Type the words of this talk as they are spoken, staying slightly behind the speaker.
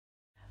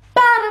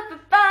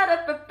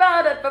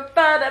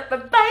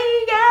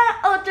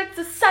all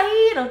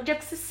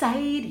jokes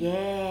aside,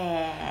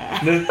 yeah.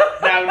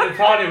 Now,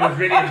 Natalia was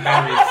really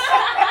embarrassed.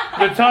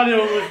 Natalia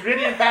was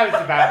really embarrassed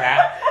about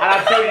that, and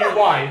I'll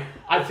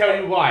tell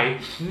you why.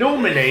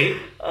 Normally,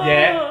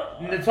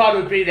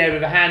 Natalia would be there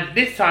with her hand.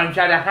 This time, she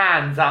had her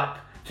hands up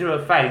to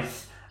her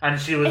face, and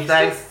she was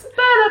saying.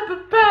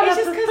 It's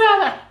just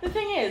because the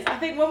thing is, I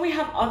think when we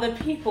have other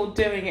people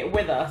doing it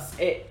with us,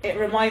 it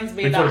reminds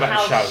me about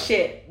how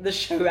shit the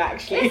show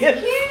actually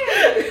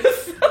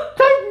is.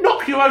 Don't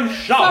knock your own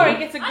show.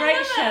 Sorry, it's a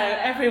great show.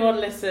 Everyone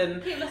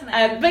listen. Keep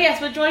listening. But yes,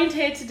 we're joined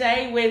here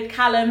today with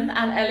Callum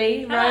and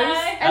Ellie Rose.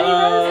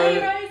 Ellie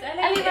Rose,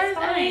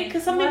 Ellie.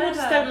 Because some people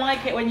just don't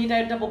like it when you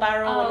don't double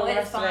barrel and all the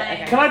rest of it.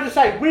 Okay. Can I just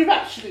say, we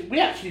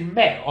actually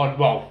met on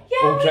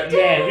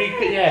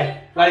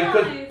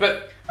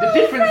but the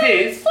difference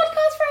is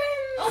podcast friends.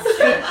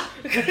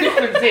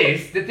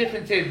 the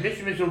difference is,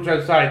 Mr. All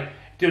Jokes Aside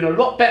doing a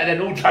lot better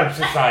than All Jokes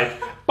Aside.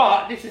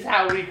 But this is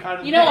how we kind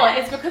of. You know what?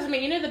 It's because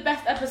the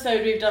best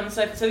episode we've done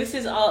so far. So this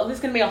is going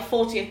to be our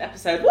 40th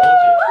episode. Woo!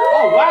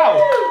 Oh wow!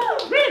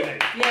 Really?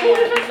 Yeah,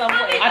 this is our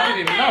 40th. I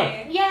didn't even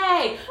know.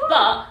 Yay!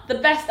 But the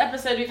best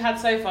episode we've had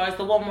so far is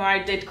the one where I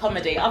did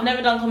comedy. I've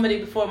never done comedy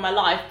before in my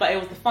life, but it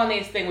was the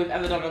funniest thing we've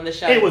ever done on the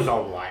show. It was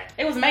alright.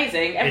 It was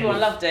amazing. Everyone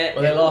loved it.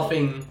 Were they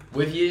laughing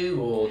with you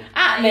or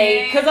at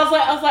me? Because I was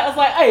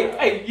like,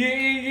 hey,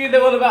 you the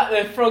one about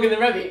the frog in the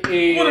rabbit?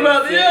 What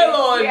about the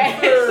airline?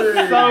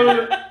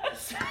 Yeah.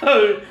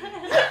 So.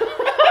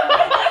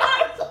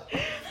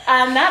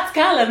 And that's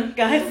Callum,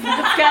 guys.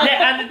 That's Callum.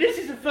 Yeah, and this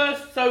is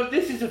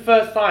the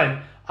first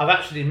time I've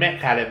actually met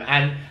Callum,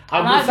 and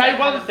I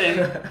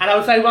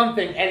will say one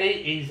thing,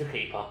 Ellie is a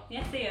keeper.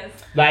 Yes, he is.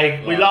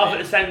 Like, we laugh at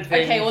the same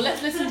thing. Okay, well,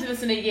 let's listen to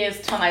this in a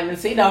year's time and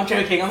see. No, I'm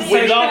joking.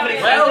 We laugh at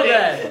the Well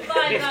same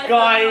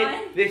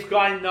thing. This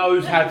guy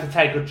knows how to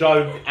take a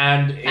joke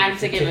and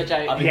to give a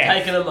joke. I've been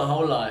taking them my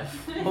whole life.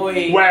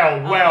 Boy.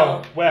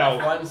 Well.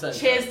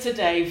 Cheers to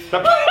Dave.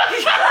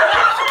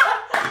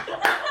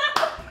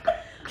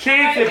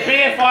 Cheers to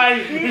BFI.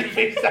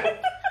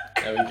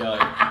 There we go.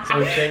 So,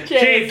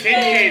 Cheers.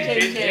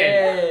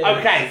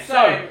 Okay,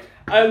 so,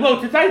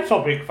 today's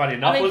topic, funny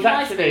enough, was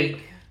actually.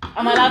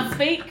 Am I allowed to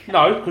speak?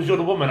 No, because you're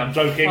the woman. I'm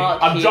joking.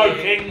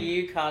 Joking.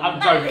 You can't. I'm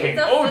joking.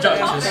 All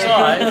jokes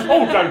aside.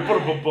 All jokes.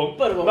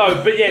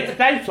 No, but yeah,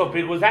 today's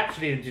topic was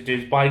actually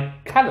introduced by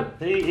Callum.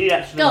 He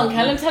actually. Go on,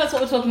 Callum. Tell us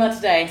what we're talking about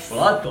today.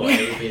 Well, I thought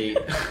it would be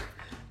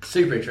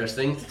super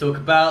interesting to talk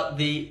about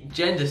the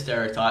gender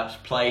stereotypes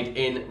played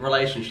in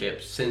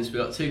relationships, since we've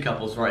got two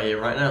couples right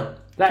here, right now.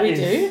 We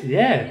do?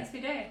 Yeah. Yes, we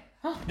do.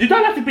 You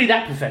don't have to be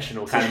that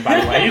professional, Callum,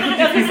 by the way. You can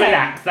just be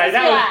relaxed. So I'm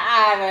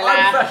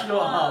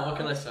professional at heart, what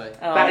can I say?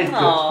 That is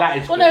good. That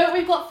is good. Well, no,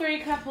 we've got three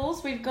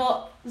couples. We've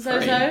got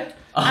Zozo.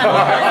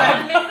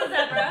 Mr.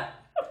 Zebra.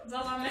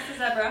 Zozo and Mr.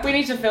 Zebra. We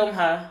need to film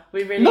her.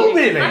 We really Not need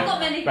really. to. I've got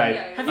many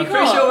videos. Have you I'm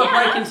pretty sure we're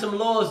Yeah. breaking some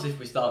laws if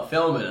we start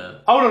filming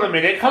her. Hold on a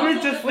minute. Can we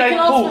just We say can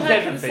ask pause for her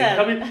everything?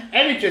 consent.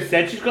 Ellie just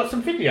said she's got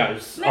some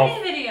videos.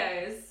 Many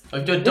videos.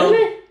 Of your dog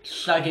Really?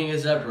 shagging a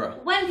zebra.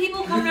 When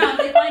people come around,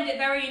 they find it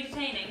very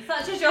entertaining,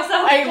 such as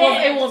yourself.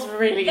 It was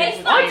really They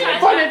entertaining. I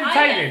didn't find it I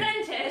entertaining.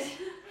 get offended.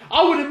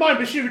 I wouldn't mind,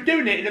 but she was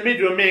doing it in the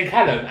middle of me and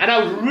Callum, and I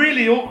was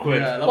really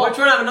awkward. Yeah, like we're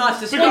trying to have a nice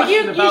discussion Well,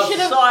 you about should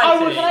have- society.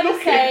 I was Can I just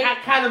looking say,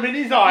 at Callum in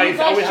his eyes,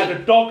 guys and we had a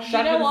should- dog you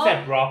shagging know a what?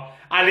 zebra,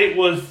 and it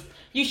was.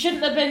 You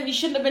shouldn't have been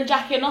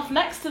jacking off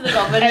next to the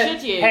dog, then,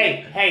 should you?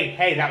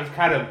 Hey, that was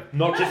Callum,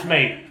 not just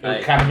me. It was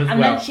Hey. Callum as And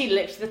well. then she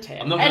licked the tip.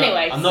 I'm not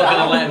Anyway,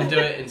 gonna let him do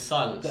it in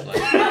silence. Like.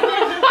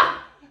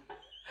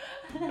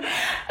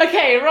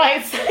 Okay,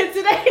 right. So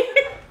today,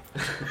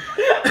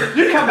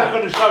 You come back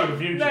on the show in the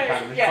future, No,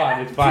 Callum. It's yeah.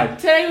 fine. It's fine.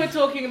 today we're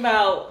talking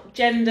about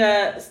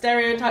gender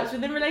stereotypes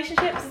within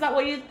relationships. Is that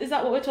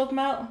what we're talking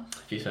about?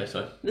 If you say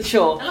so.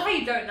 Sure. I love how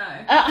you don't know.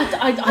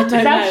 I don't It's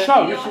our know.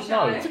 show. You Your should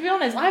show. know. To be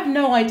honest, I have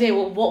no idea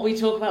what we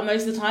talk about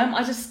most of the time.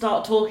 I just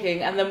start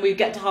talking and then we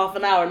get to half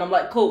an hour and I'm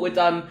like, cool, we're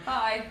done.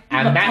 Bye.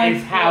 And that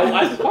is how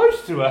I'm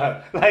supposed to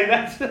her. Like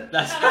that's.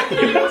 That's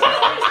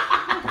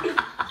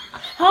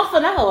Half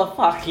an hour,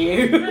 fuck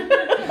you.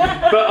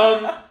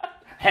 But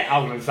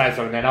I'm gonna say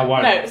something then. I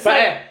won't. No,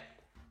 so-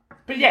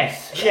 But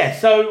yes.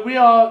 So we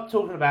are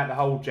talking about the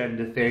whole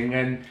gender thing,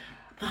 and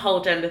The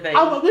whole gender thing.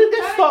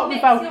 let's start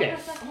with our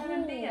guests.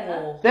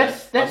 Oh.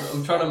 Let's.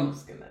 I'm trying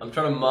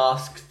to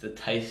mask the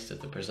taste of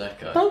the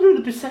prosecco. Don't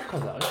do the prosecco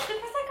though. The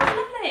Prosecco's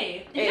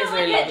lovely. Did It you is not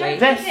really like lovely. it?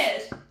 Don't you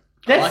did?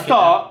 Let's like it.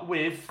 start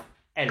with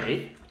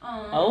Ellie.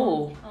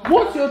 Oh.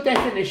 What's your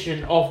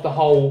definition of the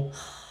whole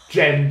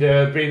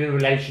gender, being in a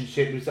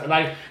relationship with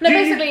like? No, do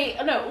you- basically,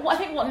 I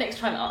think what Nick's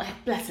trying to... Oh,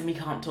 bless him, he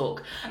can't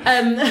talk. Well,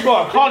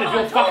 I can't if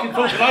you're fucking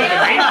talking over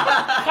me.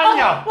 Can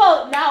ya?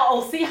 Well, now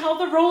I'll see how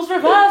the roles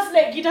reverse,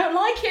 Nick. You don't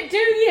like it, do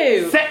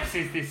you?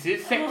 Sexist, this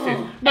is sexist.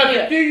 Oh. No,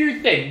 Anyway. but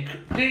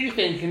do you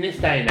think in this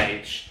day and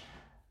age,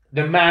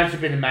 the man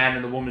should be the man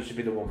and the woman should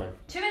be the woman?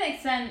 To an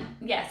extent,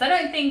 yes. I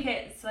don't think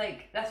it's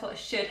like that's what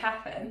should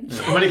happen.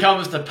 When it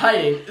comes to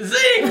paying,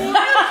 zing!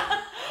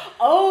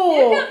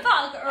 Oh. You can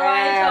fuck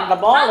right And up. the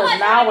ball How is much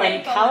now have I in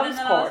paid for Callum's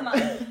within the last court.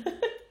 month?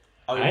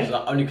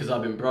 Only because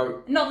I've been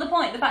broke. Not the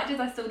point. The fact is,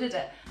 I still did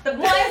it. But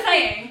what I'm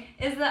saying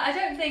is that I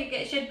don't think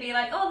it should be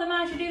like, oh, the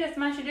man should do this, the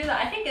man should do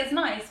that. I think it's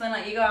nice when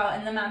like you go out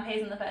and the man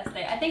pays on the first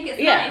date. I think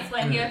it's nice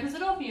when he opens the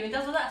door for you and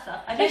does all that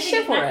stuff. I don't think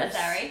it's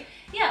necessary.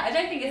 Yeah, I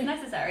don't think it's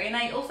necessary, and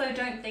I also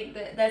don't think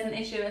that there's an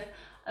issue if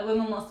a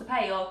woman wants to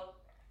pay or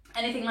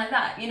anything like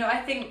that. You know,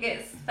 I think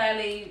it's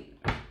fairly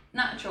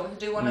natural to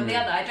do one or the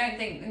other. I don't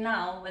think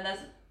now when there's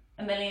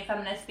a million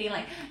feminists being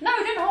like, no,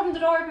 don't hold the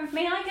door open for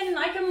me. I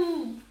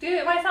can do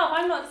it myself.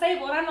 I'm not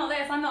disabled. I'm not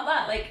this. I'm not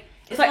that. Like.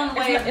 It's like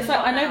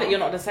I know that you're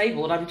not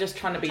disabled. I'm just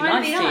trying to be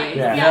nice to you.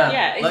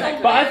 Yeah,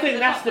 exactly. But I think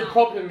that's the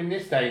problem in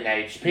this day and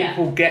age.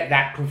 People get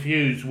that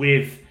confused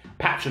with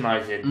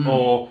patronising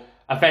or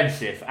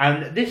offensive,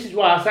 and this is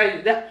why I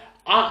say that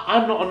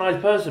I'm not a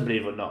nice person,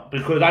 believe it or not,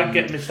 because I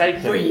get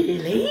mistaken.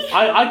 Really?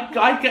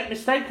 I get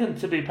mistaken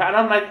to be and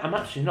I'm like, I'm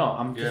actually not.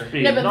 I'm just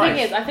being nice. No, but the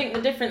thing is, I think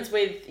the difference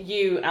with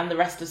you and the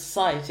rest of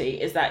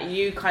society is that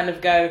you kind of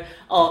go,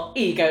 oh,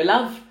 ego,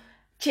 love,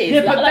 cheers.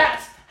 Yeah, but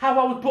that's how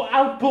I was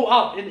brought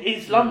up in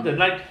East London.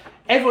 Like,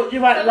 everyone,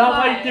 you're like, love,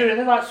 how you doing?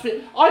 They're like,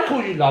 sweet. I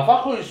call you love,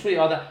 I call you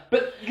sweetheart.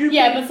 But you.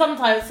 Yeah, but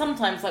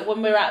sometimes, like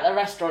when we're at the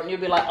restaurant, you'll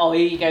be like, oh,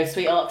 here you go,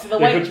 sweetheart, to the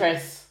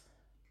waitress.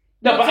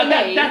 No, but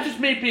that's just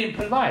me being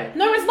polite.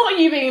 No, it's not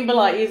you being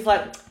polite. He's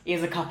like,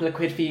 here's a couple of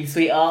quid for you,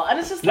 sweetheart. And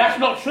it's just that's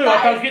not true.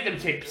 I don't get them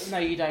tips. No,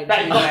 you don't.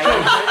 That is not true.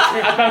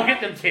 I don't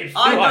get them tips.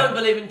 I don't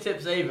believe in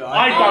tips either.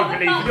 I don't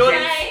believe in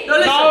tips. No,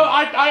 listen,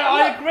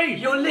 I agree.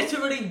 You're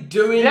literally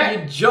doing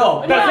your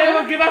job. Does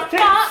anyone give us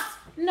tips?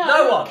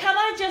 No one. Can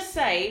I just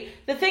say,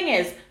 the thing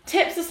is,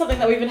 tips are something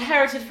that we've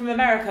inherited from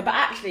America, but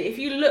actually, if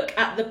you look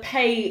at the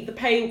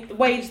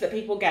wage that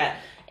people get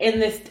in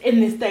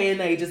this day and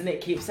age, as Nick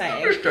keeps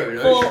saying,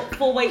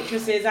 for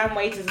waitresses and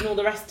waiters and all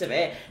the rest of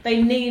it,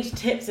 they need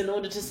tips in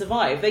order to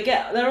survive.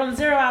 They're on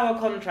 0-hour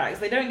contracts.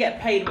 They don't get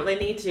paid what they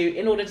need to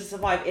in order to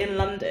survive in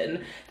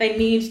London. They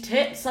need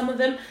tips. Some of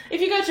them,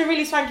 if you go to a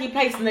really swanky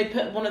place and they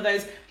put one of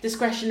those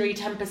discretionary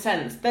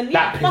 10%, then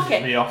that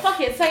pisses me off.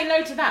 Fuck it, say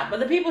no to that. But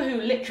the people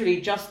who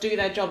literally just do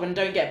their job and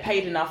don't get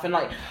paid enough and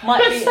But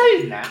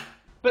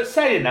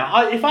saying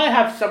that, if I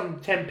have some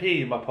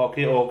 10p in my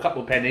pocket or a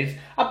couple of pennies,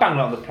 I bang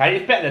it on the plate.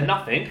 It's better than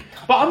nothing.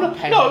 But I'm not.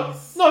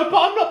 No, but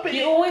I'm not.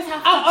 You always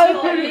have to. I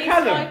agree with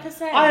Callum.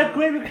 5%. I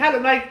agree with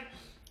Callum. Like,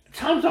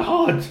 times are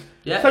hard.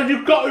 Yeah. So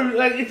you've got to,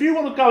 like, if you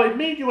want to go, it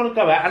means you want to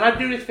go out, and I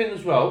do this thing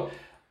as well.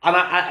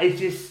 And it's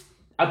just,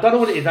 I don't know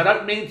what it is. I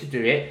don't mean to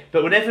do it,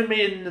 but whenever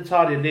me and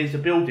Natalia leaves the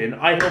building,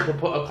 I help her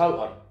put a coat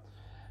on.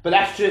 But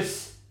that's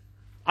just,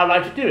 I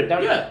like to do it,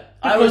 don't you?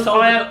 I always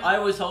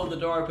hold the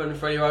door open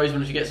for Rose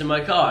when she gets in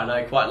my car, and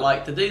I quite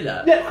like to do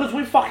that. Yeah, because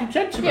we're fucking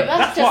gentlemen. Yeah,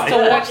 that's just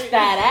to watch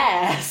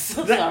that ass.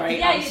 I'm sorry.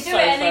 Yeah, you do it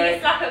and then you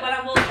slap it when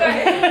I walk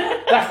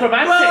through. That's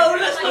romantic. Well,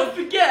 let's not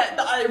forget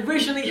that I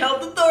originally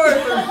held the door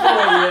open for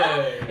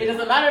you. It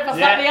doesn't matter if I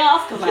slap the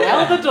ass because I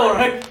held the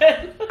door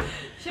open.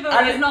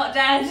 Chivalry is not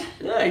dead.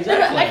 Yeah,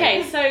 exactly.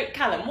 Okay, so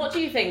Callum, what do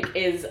you think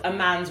is a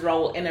man's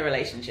role in a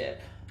relationship?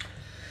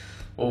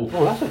 Oh,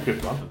 that's a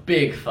good one.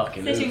 Big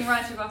fucking sitting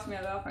right across from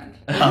your girlfriend.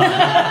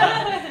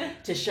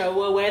 To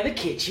show her where the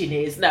kitchen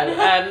is. No,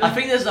 I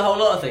think there's a whole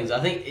lot of things.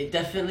 I think it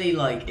definitely,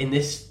 like, in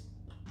this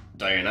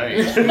day and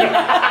age.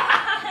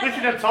 This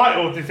is the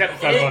title of this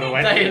episode, by the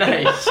way. Day and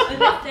age.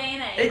 Day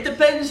and age. It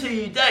depends who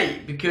you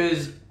date,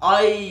 because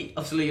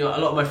obviously, a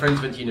lot of my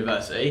friends went to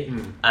university,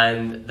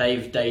 and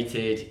they've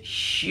dated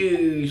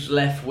huge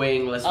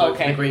left-wing, let's vote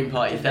for the Green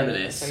Party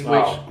feminists,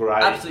 which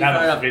great. Absolutely that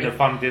must have been a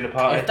fun dinner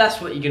party. If that's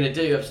what you're going to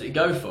do, absolutely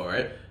go for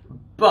it.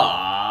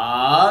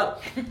 But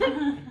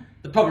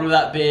the problem with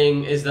that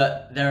being is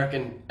that they're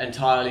an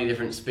entirely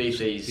different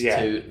species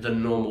to the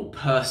normal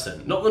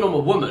person. Not the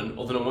normal woman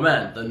or the normal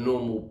man, the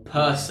normal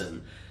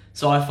person.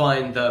 So I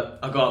find that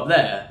I go up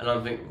there and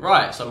I'm thinking,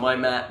 right, so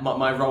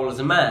my role as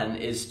a man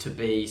is to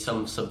be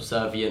some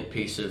subservient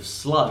piece of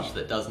sludge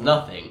that does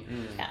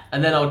nothing. Yeah.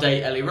 And then I'll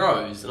date Ellie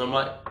Rose and I'm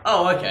like,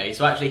 oh, okay,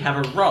 so I actually have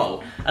a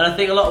role. And I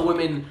think a lot of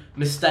women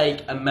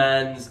mistake a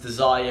man's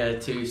desire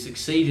to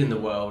succeed in the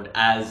world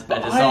as a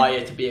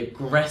desire to be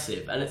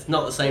aggressive, and it's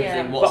not the same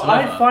thing whatsoever.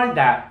 But I find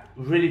that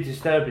really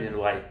disturbing in a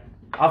way.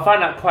 I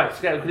find that quite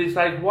scary, because it's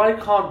like, why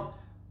can't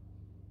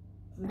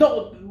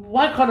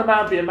a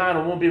man be a man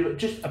or woman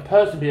just a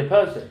person be a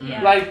person?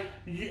 Yeah. Like,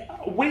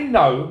 we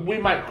know we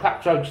might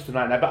crack jokes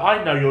tonight now, but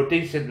I know you're a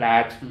decent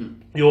lad,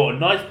 you're a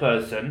nice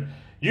person.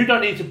 You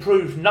don't need to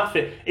prove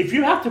nothing. If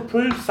you have to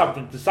prove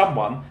something to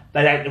someone,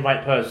 they ain't the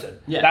right person.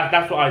 Yeah.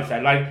 That's what I say.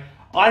 Like,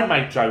 I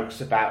make jokes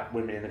about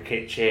women in the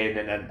kitchen,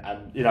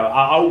 and you know,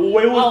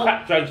 we always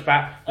crack jokes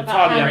about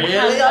Natalia. Really?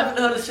 I haven't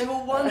heard a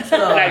single one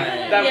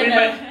tonight.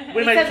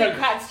 We make jokes. He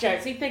cracks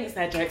jokes. He thinks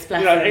they're jokes.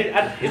 Bless him.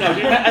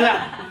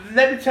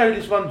 Let me tell you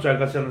this one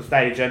joke I said on the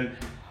stage, and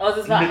is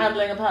this about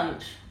handling a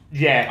punch?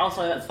 Yeah. Oh,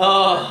 sorry, that's.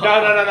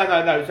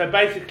 No. So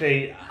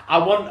basically, I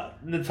want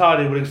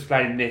Natalia would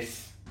explain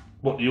this.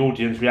 What the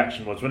audience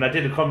reaction was when I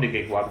did a comedy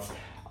gig once.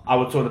 I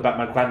was talking about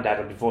my granddad,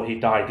 and before he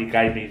died, he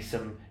gave me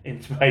some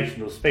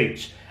inspirational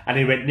speech. And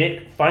he went,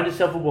 Nick, find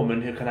yourself a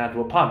woman who can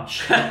handle a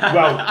punch.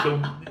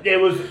 Well, there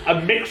was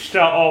a mixture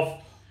of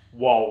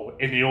whoa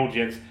in the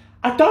audience.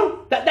 I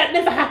don't. That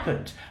never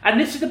happened. And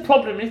this is the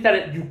problem: is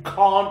that you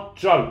can't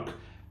joke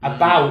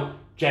about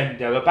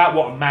gender, about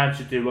what a man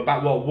should do,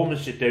 about what a woman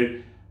should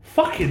do.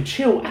 Fucking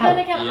chill out. Then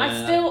again,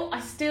 I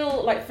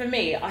still like, for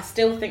me, I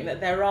still think that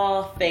there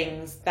are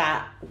things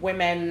that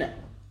women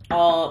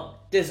are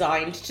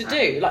designed to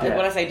do. Like,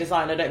 when I say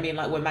designed, I don't mean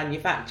like we're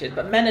manufactured,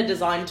 but men are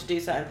designed to do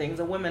certain things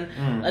and women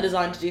are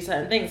designed to do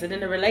certain things. And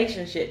in a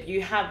relationship,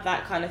 you have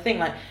that kind of thing.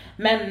 Like,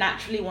 men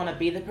naturally want to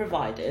be the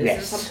providers,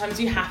 and sometimes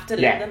you have to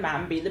let the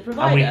man be the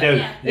provider. And we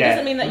do. It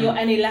doesn't mean that you're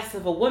any less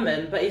of a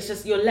woman, but it's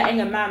just you're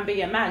letting a man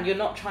be a man. You're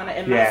not trying to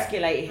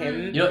emasculate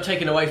him. You're not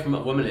taking away from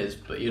what a woman is,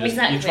 but you're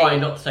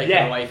trying not to take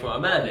it away from what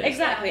a man is.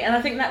 Exactly, and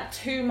I think that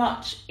too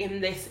much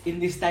in this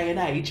day and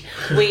age,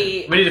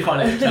 we need to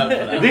find a term for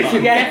that. This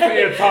is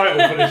definitely a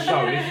title for the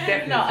show. This is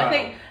definitely no, I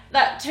think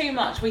that too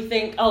much we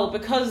think,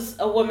 because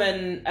a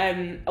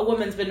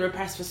woman's been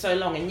repressed for so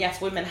long, and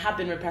yes, women have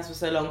been repressed for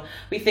so long,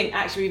 we think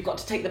actually we've got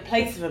to take the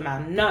place of a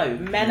man. No,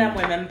 men and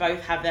women both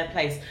have their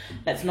place.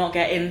 Let's not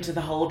get into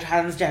the whole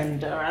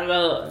transgender.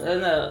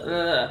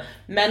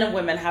 Men and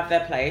women have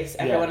their place.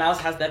 Everyone else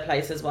has their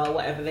place as well,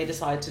 whatever they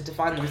decide to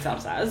define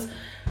themselves as.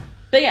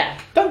 But yeah,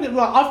 don't get me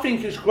wrong, I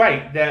think it's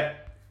great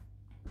that,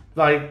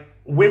 like,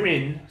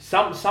 women,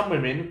 some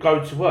women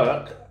go to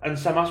work and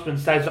some husband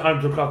stays at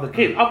home to look after the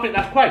kids. I think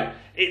that's great.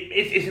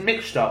 It's a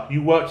mixture.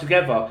 You work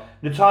together.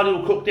 Natalia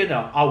will cook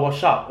dinner, I'll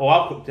wash up, or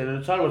I'll cook dinner,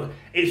 Natalia will.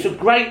 It's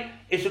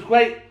a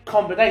great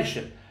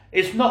combination.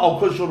 It's not,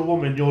 because you're the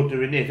woman, you're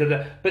doing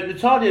this. But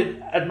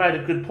Natalia had made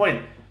a good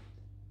point.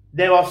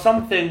 There are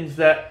some things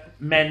that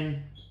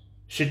men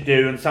should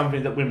do and some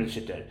things that women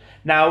should do.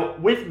 Now,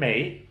 with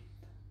me,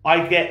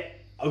 I get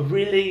a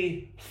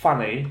really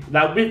funny,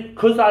 now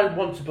because I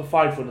want to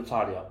provide for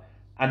Natalia,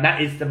 and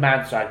that is the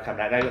man side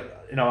coming out.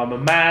 I'm a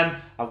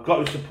man, I've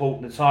got to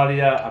support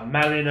Natalia, I'm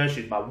marrying her,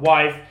 she's my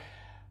wife.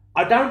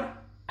 I don't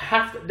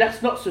have to,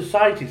 that's not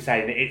society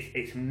saying it,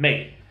 it's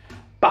me.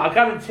 But I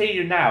guarantee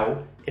you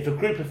now, if a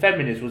group of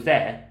feminists was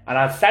there, and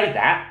I'd say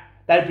that,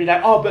 they'd be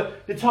like,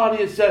 but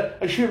Natalia's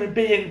a human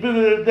being, blah,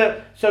 blah, blah.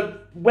 So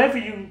whether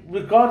you,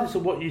 regardless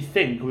of what you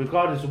think, or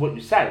regardless of what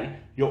you say,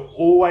 you're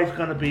always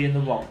going to be in the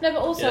wrong. No,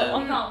 but also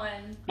You can't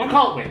win. You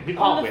can't win.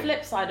 On the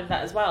flip side of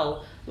that as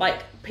well,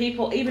 like,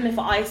 people, even if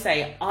I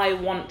say I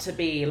want to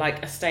be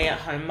like a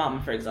stay-at-home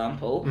mum, for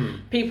example,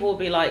 people will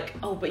be like,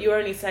 but you're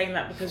only saying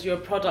that because you're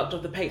a product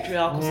of the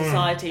patriarchal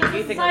society. And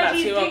you think that's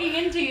Society's your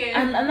digging into you.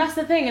 and that's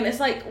the thing. And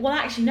it's like, well,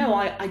 actually, no,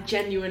 I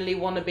genuinely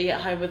want to be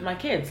at home with my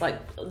kids. Like,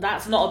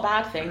 that's not a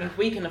bad thing. If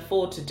we can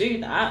afford to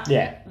do that,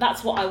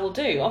 that's what I will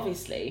do,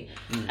 obviously.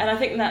 And I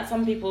think that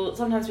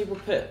sometimes people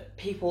put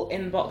people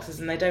in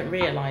boxes and they don't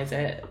realise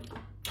it.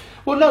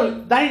 Well,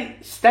 no, they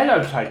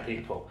stereotype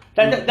people.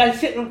 They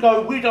sit and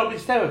go, we don't be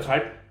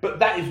stereotyped, but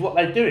that is what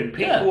they're doing.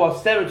 People are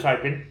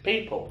stereotyping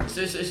people. It's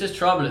just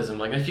tribalism.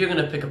 Like, if you're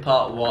going to pick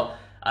apart what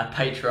a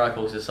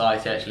patriarchal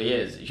society actually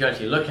is, if you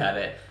actually look at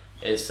it,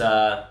 it's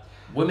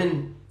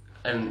women,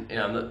 and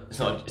it's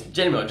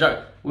genuinely not a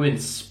joke. Women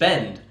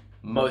spend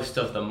most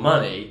of the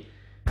money.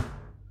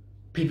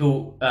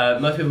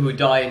 Most people who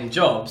die in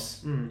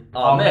jobs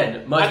are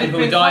men. Most people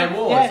who die in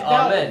wars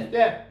are men.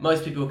 Yeah.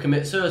 Most people who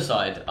commit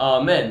suicide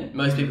are men.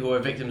 Most people who are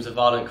victims of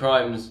violent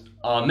crimes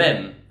are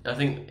men. I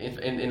think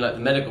in like the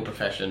medical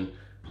profession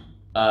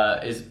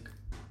is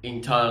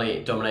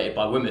entirely dominated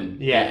by women.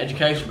 Yeah. The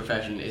education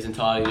profession is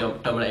entirely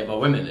dominated by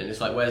women, and it's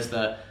like, where's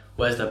the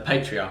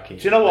patriarchy?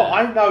 Do you know what?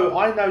 I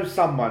know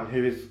someone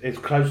who is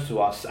close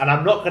to us, and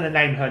I'm not going to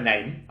name her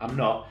name. I'm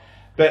not,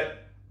 but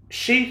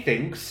she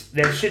thinks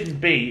there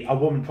shouldn't be a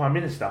woman prime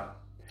minister.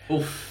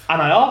 Oof.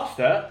 And I asked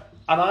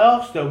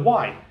her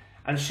why,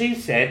 and she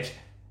said,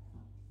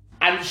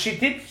 and she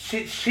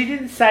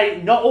didn't say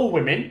not all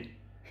women,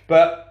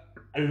 but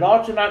a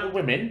large amount of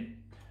women,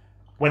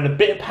 when a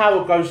bit of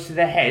power goes to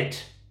their head,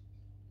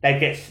 they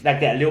get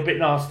a little bit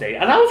nasty.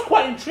 And I was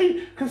quite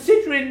intrigued,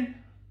 considering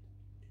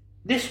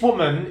this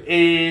woman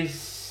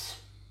is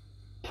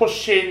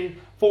pushing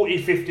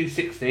 40, 50,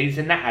 60s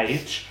in that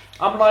age.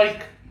 I'm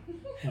like,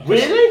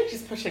 really?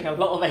 She's pushing a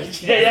lot of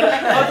age. Yeah.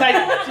 I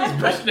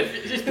was like,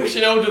 She's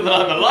pushing older than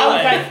I'm I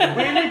alive. was like,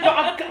 really?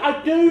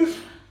 But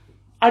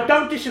I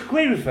don't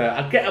disagree with her.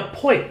 I get a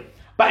point.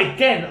 But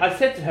again, I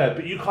said to her,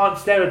 but you can't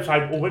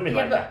stereotype all women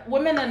like that.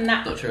 Women are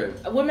Not true.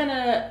 Women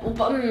are,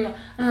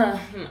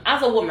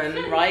 as a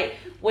woman, right?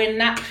 We're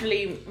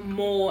naturally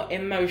more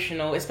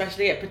emotional,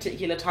 especially at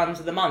particular times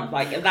of the month.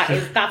 Like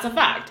that's a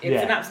fact.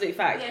 It's an absolute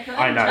fact. Yeah,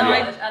 I know, yeah.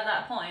 yeah. At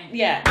that point.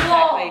 Yeah,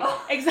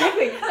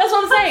 exactly. That's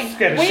what I'm saying.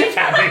 Scared the shit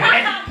out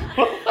of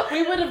me.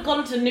 We would have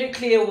gone to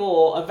nuclear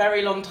war a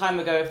very long time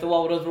ago if the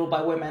world was ruled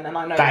by women, and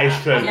I know That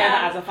is true. I know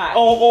that as a fact.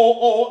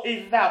 Or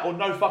either that, or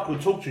no fuck will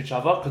talk to each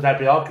other because they'd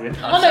be arguing.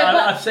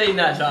 I've seen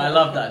that joke. I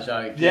love that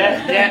joke.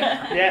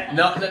 Yeah.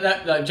 Not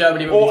that like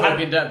Germany would be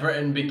talking to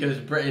Britain because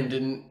Britain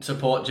didn't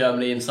support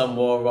Germany in some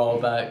war a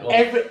while back. Or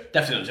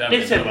definitely not Germany.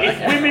 Listen, if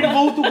women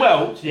ruled the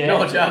world,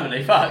 not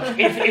Germany, fuck.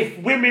 If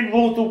women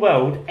ruled the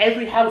world,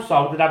 every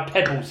household would have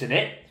pebbles in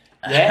it.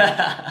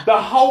 Yeah,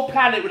 the whole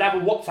planet would have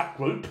a WhatsApp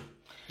group.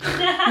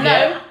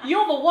 No,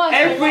 you're the worst.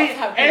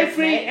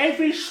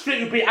 Every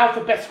street would be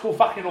alphabetical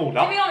fucking order.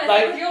 To be honest,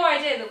 Like, it was your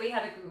idea that we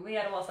had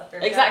a WhatsApp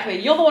group. Exactly.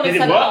 You're the one who Did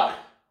set it it work? up.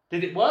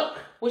 Did it work?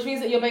 Which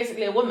means that you're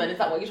basically a woman. Is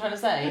that what you're trying to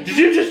say? Did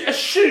you just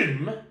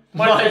assume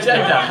My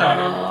gender.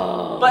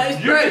 Oh. But it's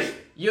You great. just-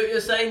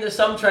 You're saying that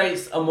some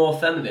traits are more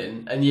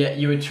feminine, and yet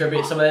you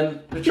attribute some of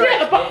them to traits.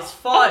 Yeah, but it's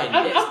fine.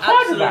 I'm it's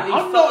fine with that. absolutely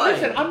I'm not. fine.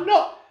 Listen, I'm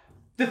not.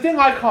 The thing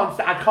I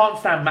can't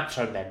stand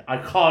macho men. I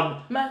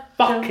can't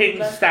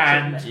fucking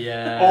stand.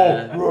 Yeah.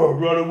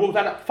 Oh, walk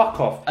down. Fuck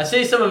off. I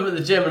see some of them at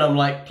the gym, and I'm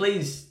like,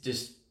 please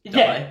just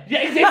die. Yeah,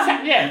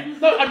 exactly. Yeah.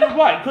 No, and you're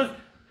right because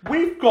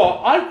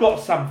I've got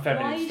some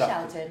feminine Why are you stuff.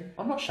 shouting?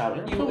 I'm not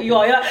shouting. You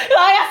are. You're like,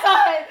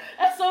 oh,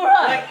 that's all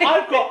right. Like,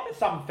 I've got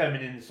some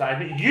feminine inside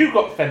me. You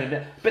got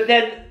feminine, but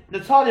then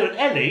Natalia and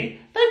Ellie,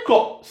 they've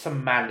got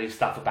some manly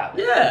stuff about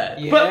them.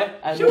 Yeah. But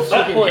and She'll what's your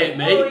fucking point? hit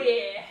me. Oh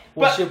yeah.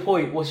 What's your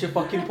point? What's your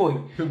fucking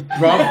point?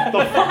 Bruv,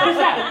 the fuck is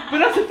that? But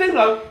that's the thing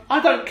though, I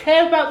don't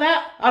care about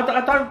that. I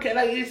don't care,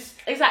 like, it's...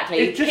 Exactly.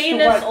 It's just the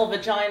Penis way- or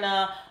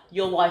vagina,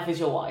 your wife is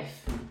your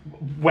wife.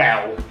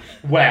 Well,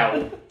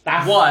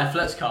 that's... Wife,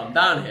 let's calm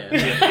down here.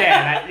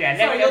 Yeah,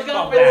 Sorry, your let's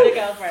calm girlfriend's down. your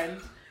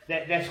girlfriend.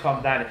 Let's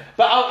calm down.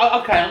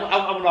 But, okay, I'm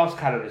going to ask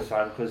Callum this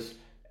time, because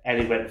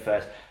Ellie went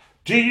first.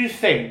 Do you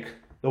think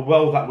the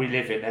world that we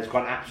live in has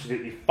gone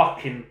absolutely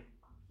fucking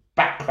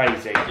bat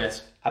crazy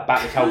Yes.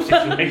 about this whole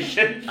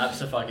situation?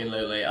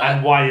 Absolutely.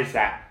 And why is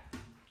that?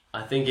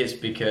 I think it's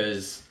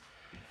because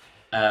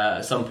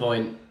at some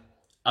point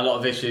a lot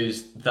of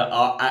issues that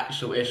are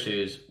actual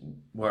issues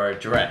were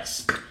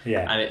addressed.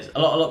 Yeah. And it's a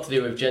lot to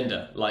do with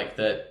gender. Like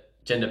the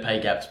gender pay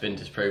gap's been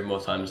disproved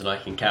more times than I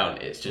can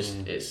count. It's just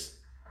it's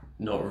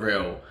not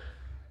real.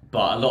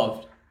 But a lot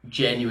of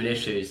genuine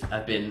issues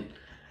have been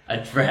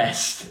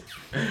addressed.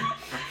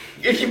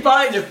 If you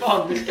find your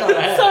phone, just go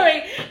ahead.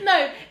 Sorry,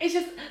 no, it's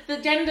just the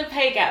gender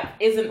pay gap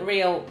isn't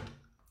real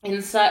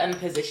in certain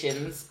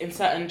positions, in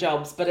certain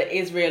jobs, but it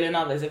is real in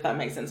others, if that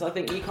makes sense. So I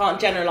think you can't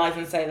generalise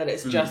and say that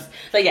it's just...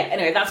 So yeah,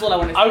 anyway, that's all I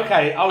want to say.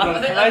 Okay, hold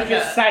on. Can I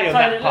just say on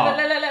that part?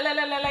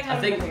 I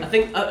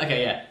think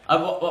okay,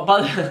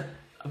 yeah.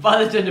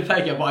 By the gender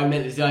pay gap, what I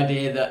meant is the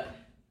idea that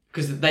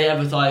because they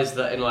advertise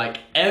that in like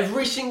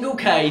every single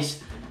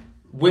case,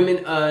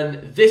 women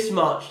earn this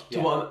much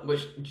to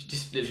which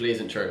just literally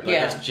isn't true. Like,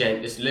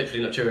 it's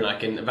literally not true, and I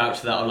can vouch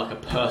for that on like a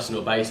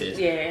personal basis.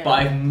 Yeah. But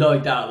I've no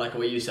doubt, like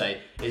what you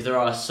say, is there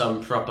are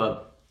some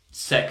proper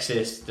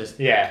sexist,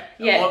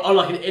 on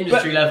like an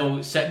industry level,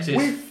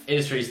 sexist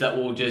industries that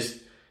will just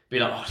be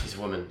like, oh, she's a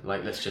woman.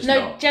 Like, let's just No,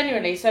 not.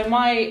 genuinely. So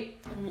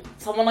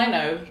someone I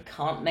know,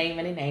 can't name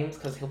any names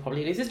because he'll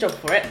probably lose his job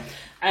for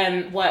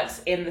it,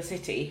 works in the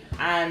city,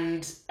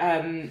 and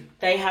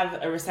they have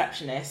a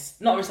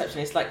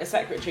like a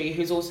secretary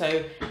who's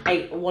also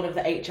one of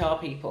the HR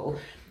people.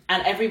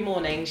 And every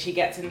morning she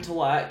gets into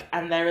work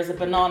and there is a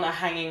banana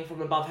hanging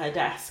from above her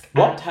desk.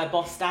 What? And her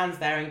boss stands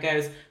there and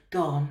goes,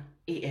 go on,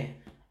 eat it.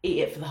 Eat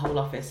it for the whole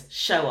office.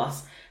 Show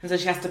us. And so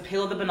she has to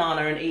peel the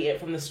banana and eat it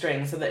from the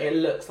string so that it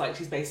looks like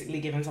she's basically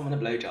giving someone a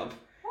blowjob.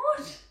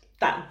 What?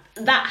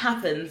 That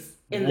happens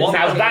in the What?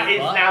 city.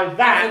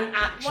 That's an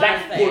actual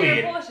thing.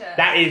 bullying.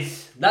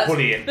 That's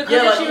bullying. Because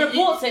Yeah, if she like,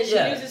 reports it, she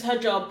yeah. loses her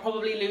job,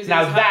 probably loses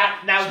Now her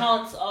that-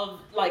 chance of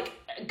like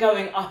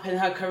going up in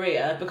her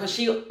career, because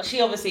she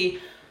obviously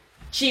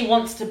she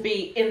wants to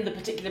be in the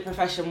particular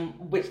profession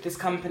which this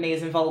company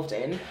is involved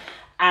in.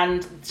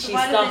 And she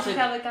Why doesn't she started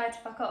tell the guy to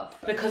fuck off?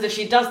 because if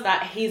she does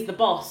that, he's the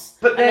boss,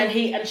 But then- and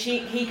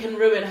he can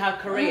ruin her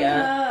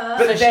career.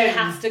 But So then- she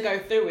has to go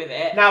through with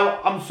it. Now,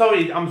 I'm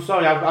sorry, I've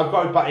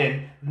got to butt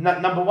in.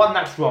 Number one,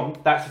 that's wrong.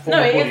 That's a form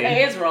No, of it is- bullying.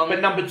 it is wrong.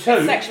 But number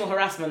two, Sexual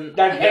harassment.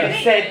 like Yeah,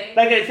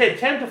 they said,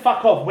 tell him to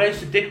fuck off.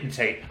 Where's the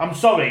dignity? I'm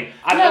sorry.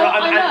 I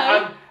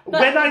know, but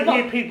when I not-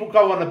 hear people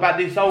go on about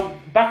this whole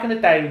back in the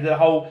day, the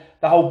whole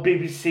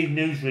BBC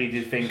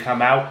newsreaders thing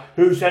come out.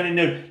 Who's only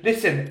new?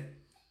 Listen,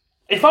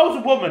 if I was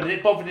a woman and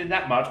it bothered me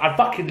that much, I'd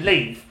fucking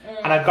leave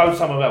and I'd go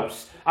somewhere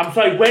else. I'm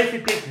sorry. Where's the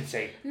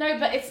dignity? No,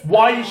 but it's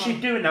Why is she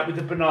doing that with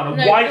the banana?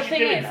 No, Why the is she thing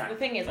doing is, that? the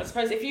thing is, I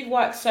suppose if you've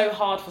worked so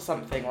hard for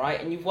something, right,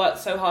 and you've worked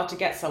so hard to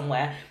get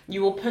somewhere,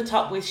 you will put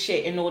up with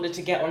shit in order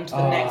to get onto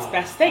the next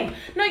best thing.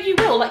 No, you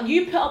will. Like,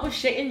 you put up with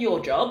shit in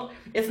your job.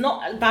 It's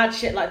not bad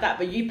shit like that,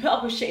 but you put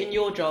up with shit in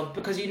your job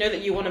because you know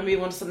that you want to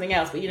move on to something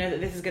else, but you know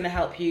that this is going to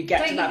help you get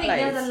Don't to you that think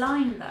place. there's a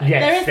line though?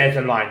 Yes, there's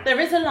a line. There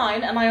is a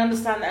line, and I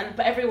understand that,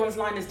 but everyone's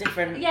line is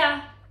different.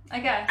 Yeah.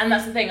 Okay. And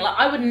that's the thing. Like,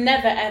 I would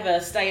never ever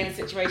stay in a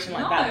situation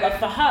like that. No. But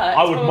for her,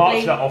 I would it's march probably...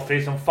 to that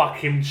office and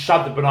fucking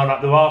shove the banana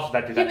up the arse if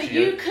they did Yeah, that but to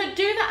you. you could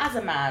do that as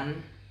a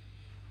man.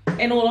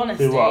 In all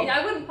honesty. Do what? Yeah,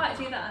 I wouldn't quite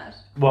do that.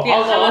 Well, Yeah,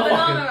 I'll Have a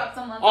fucking... banana up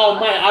someone's Oh,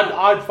 arse. mate,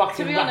 I'd fucking...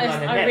 To be whack honest,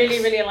 them on I their really,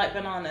 necks. really like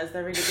bananas.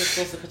 They're really good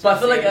source of potassium. But I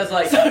feel like that's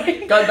like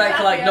Sorry. going back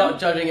to like Yeah. not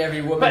judging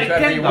every woman But for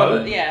every again, though,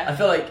 woman. yeah. I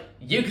feel like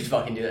you could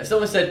fucking do that. If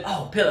someone said,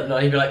 "Oh, peel up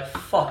banana," you'd be like,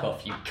 "Fuck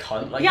off, you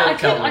cunt!" Like, Yeah, don't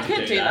tell me I to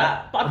could do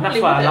that, but I And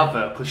probably that's why I wouldn't. love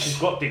her, because she's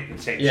got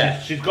dignity. Yeah.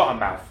 She's got a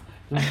mouth.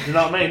 Do you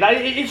know what I mean? Like,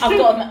 it's I've true.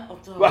 got a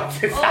mouth.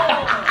 What is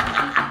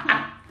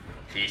that? Oh.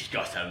 She's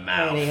got a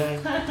mouth.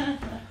 Anyway.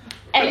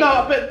 Ellie,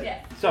 but Yeah.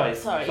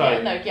 sorry.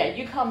 yeah,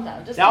 you calm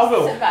down. Just, Yeah, I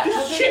will. sit back.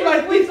 Just shit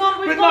like we've this.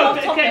 gone But off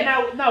no, topic.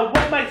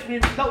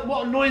 again,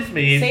 what annoys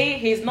me is See,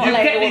 he's not you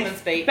letting get the woman these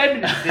speak.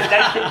 feminists,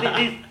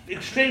 these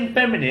extreme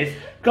feminists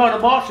go on a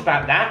march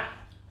about that.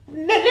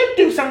 Let them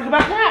do something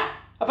about that.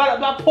 About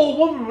that poor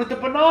woman with the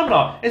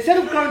banana. Instead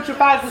of going to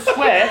Trafalgar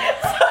Square,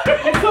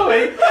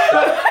 sorry,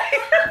 but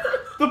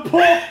the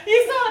poor.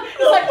 You sound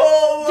it's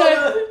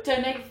like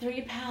donate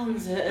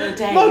 £3 a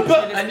day. No,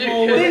 but- to this and you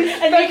poor can- woman.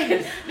 these and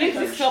feminists, you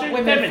can these stop extreme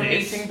women from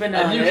feminists, eating And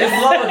bananas. you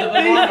can lower the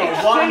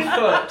banana 1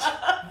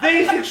 foot.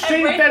 These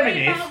extreme Every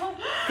feminists pound.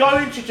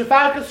 going to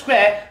Trafalgar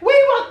Square. We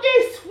want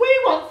this. We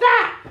want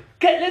that.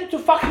 Get them to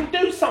fucking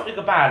do something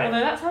about Although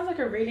it. that sounds like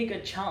a really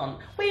good chant.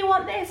 We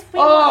want this. We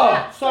Oh, want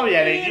that. sorry,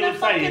 Stop Ellie. being You a were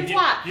saying fucking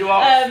twat. you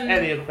asked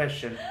Ellie a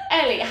question.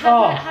 Ellie,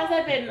 Oh. has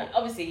there been,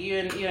 obviously you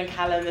and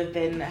Callum have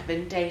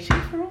been dating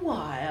for a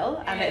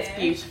while, and it's Yeah.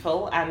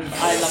 beautiful, and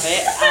I love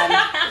it, and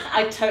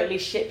I totally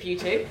ship you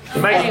two.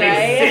 It makes me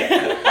sick.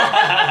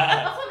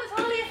 That's what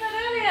Natalia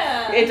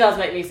said earlier. It does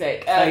make me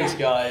sick. Thanks,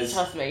 guys.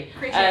 Trust me.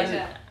 Appreciate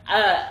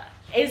it.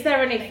 Is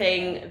there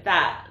anything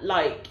that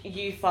like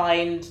you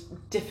find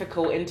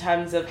difficult in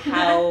terms of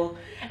how,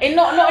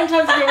 not in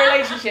terms of your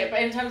relationship, but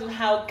in terms of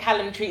how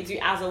Callum treats you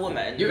as a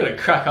woman? You're gonna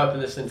crack open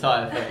this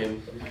entire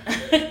fucking.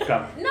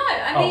 Come. No,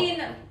 I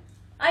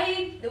Oh.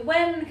 mean,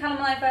 when Callum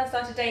and I first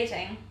started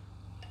dating,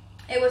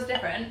 it was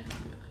different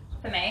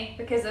for me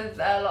because of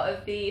a lot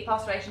of the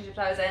past relationships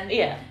I was in.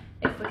 Yeah.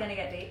 If we're gonna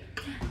get deep,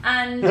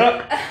 and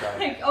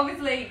like,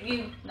 obviously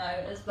you know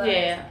as well.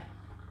 Yeah.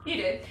 You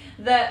do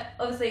that.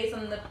 Obviously,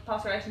 some of the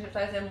past relationships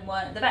I was in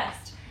weren't the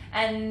best,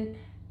 and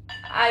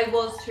I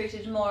was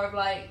treated more of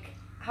like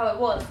how it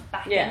was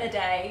back Yeah. in the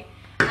day,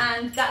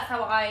 and that's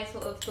how I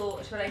sort of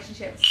thought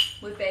relationships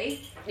would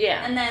be.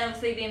 Yeah. And then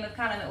obviously being with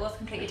Callum, it was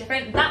completely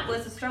different. That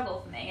was a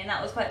struggle for me, and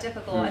that was quite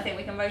difficult. I think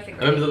we can both agree. I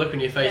remember the look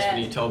on your face when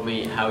Yeah. you told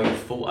me how you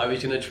thought I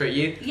was gonna treat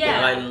you. Yeah.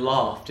 And I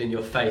laughed in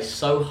your face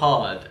so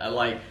hard, and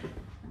like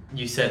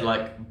you said,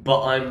 like,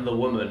 but I'm the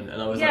woman,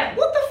 and I was Yeah. like,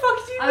 what the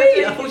fuck do you I was mean? I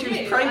doing thought she was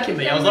you. pranking I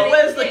me. was I was doing like,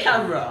 where's the you.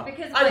 camera?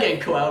 Because, I'm like- getting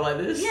caught out like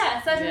this.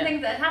 Yeah, certain Yeah.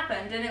 things that had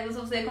happened, and it was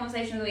obviously a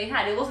conversation that we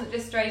had. It wasn't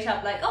just straight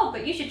up like, oh,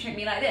 but you should treat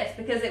me like this,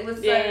 because it was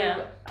so Yeah.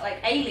 like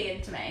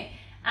alien to me,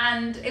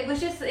 and it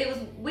was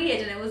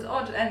weird and it was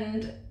odd,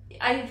 and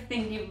I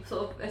think you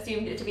sort of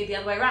assumed it to be the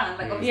other way around.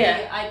 Like obviously,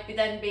 Yeah. I'd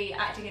then be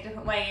acting a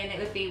different way, and it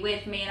would be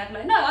weird for me, and I'd be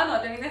like, no, I'm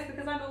not doing this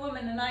because I'm a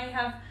woman and I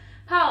have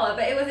power.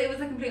 But it was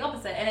the complete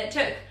opposite, and it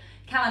took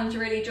Callum to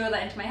really drill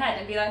that into my head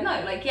and be like,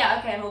 no, like, yeah,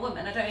 okay, I'm a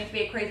woman, I don't need to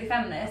be a crazy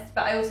feminist,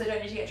 but I also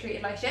don't need to get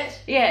treated like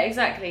shit. Yeah,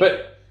 exactly.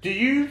 But do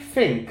you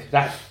think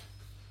that's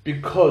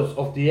because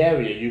of the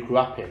area you grew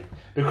up in?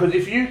 Because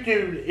if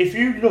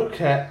you look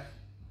at,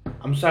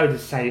 I'm sorry to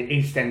say,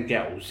 East End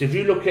girls, if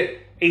you look at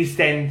East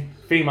End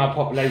female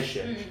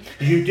population,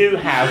 you do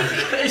have.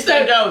 East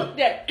End girls.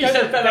 Yeah, East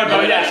End No,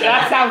 female.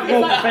 that sounds more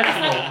It's like-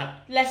 professional.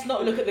 Let's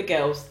not look at the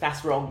girls.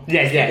 That's wrong.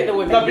 Yeah, Let's yeah. Look at the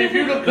women. No, but if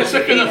you look Let's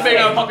look at the East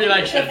female End- The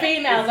population.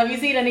 females. Have you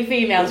seen any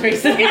females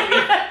recently?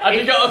 Have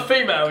you got a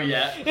female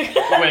yet? Will?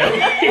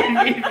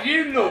 if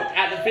you look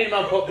at the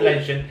female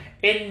population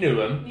in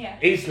Newham, Yeah.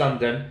 East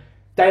London,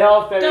 they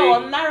are very. Go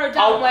on, narrow down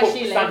I'll where cook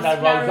she lives. Sunday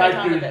rolls, Narrow it I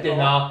down do a bit dinner,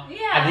 more.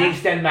 Yeah. and the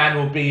East End man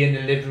will be in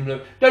the living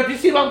room. No, do you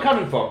see where I'm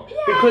coming from?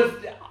 Because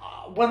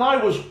when I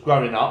was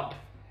growing up,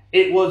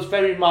 it was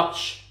very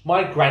much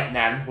my great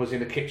nan was in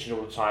the kitchen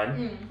all the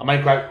time, and my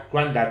great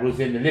granddad was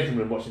in the living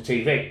room watching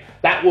TV.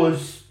 That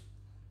was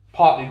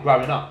partly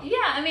growing up. Yeah,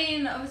 I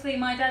mean, obviously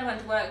my dad went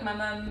to work, my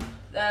mum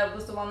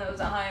was the one that was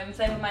at home,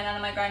 same with my nan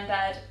and my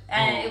granddad,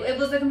 and it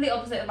was the complete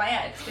opposite of my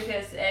ex,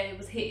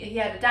 because he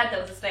had a dad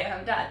that was a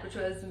stay-at-home dad, which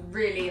was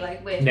really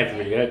like weird. Never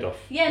really heard of.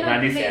 Yeah, no,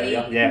 around this completely,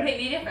 area. Yeah.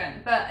 completely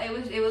different, but it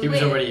was He weird.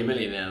 was already a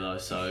millionaire though,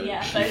 so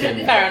Yeah, you so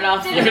can, Fair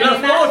enough. you can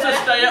afford to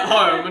stay at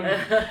home.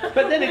 And,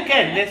 But then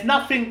again, there's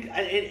nothing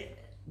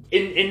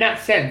in that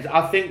sense.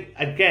 I think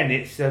again,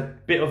 it's a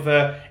bit of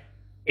a.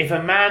 If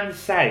a man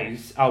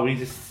says, "Oh,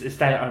 he's a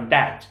stay-at-home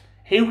dad,"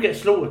 he'll get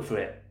slaughtered for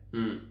it.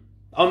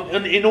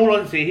 In all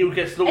honesty, he would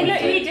get slaughtered. No,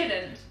 for he it.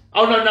 didn't.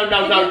 Oh no! I'm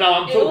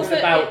It talking also-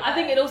 about. I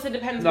think it also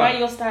depends No. where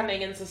you're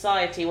standing in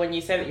society when you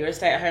say that you're a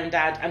stay-at-home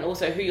dad, and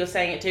also who you're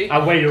saying it to.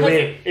 And where you're 'Cause-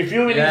 in. If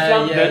you're in Yeah, East yeah,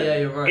 London, yeah,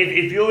 you're right.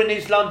 if you're in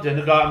East London,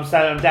 the guy I'm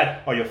stay-at-home dad,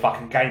 oh, you're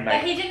fucking gay, But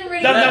mate. he didn't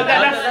really. No, know no,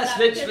 that, that's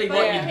literally both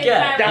what of you his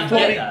get. parents That's were-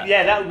 what. get that.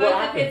 Yeah, that Both what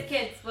of his happened.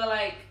 kids were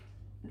like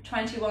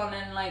 21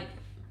 and like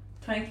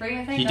 23,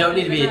 I think. you don't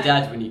need to be a Like-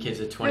 dad when your kids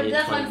are 20 But and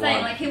that's what 21. I'm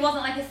saying. Like he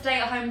wasn't like a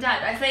stay-at-home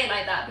dad. I say it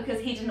like that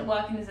because he didn't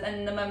work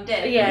and the mum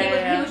did.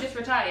 Yeah, He was just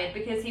retired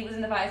because he was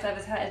in the fire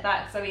service, hurt his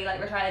back, so he like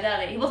retired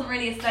early. He wasn't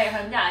really a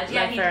stay-at-home dad. No,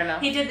 Yeah, fair enough.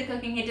 he did the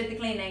cooking, he did the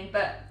cleaning,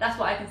 but that's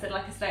what I consider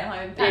like a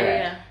stay-at-home Yeah, dad.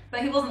 yeah.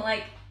 But he wasn't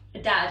like a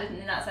dad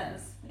in that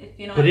sense. If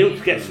you know But what I he'll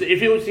mean. get. If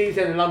he was East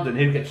End in London,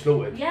 he'll get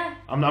slaughtered. Yeah.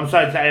 I'm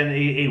sorry to say, and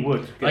he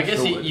would. Get I guess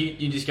slaughtered.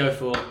 you just go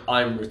for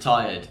I'm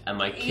retired and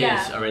my kids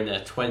Yeah. are in their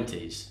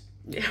 20s.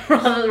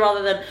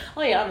 rather than,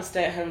 oh yeah, I'm a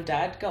stay-at-home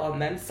dad. Go on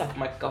then, suck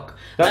my cock.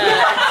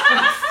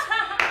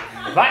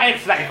 That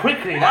escalated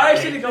quickly. I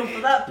should have gone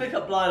for that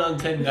pickup line on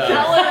Tinder.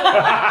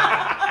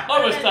 That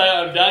I was stay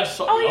at home, Dad.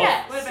 Oh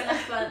yeah. would have been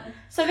less fun.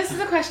 So this is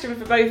a question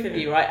for both of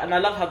you, right? And I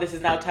love how this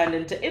is now turned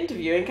into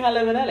interviewing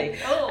Callum and Ellie.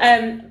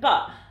 Oh.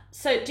 But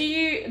so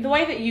the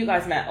way that you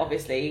guys met,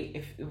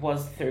 obviously,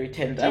 was through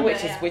Tinder,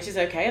 Tinder, which is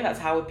okay. That's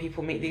how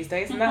people meet these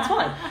days, and that's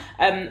fine.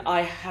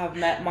 I have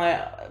met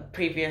my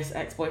previous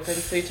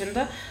ex-boyfriends through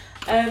Tinder.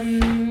 You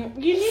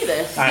knew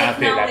this. I It's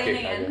did, now I did,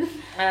 leaning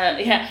I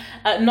did.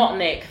 in. Not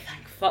Nick.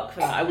 Thank fuck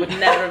for that. I would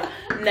never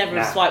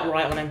have swiped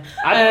right on him.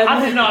 I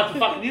didn't know how to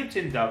fucking use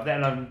Tinder, let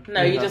alone.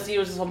 No, you were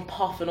just on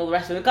Puff and all the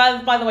rest of it.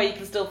 Guys, by the way, you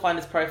can still find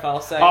his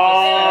profile. So.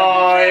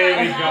 Oh,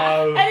 here we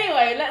go.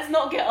 Anyway, let's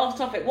not get off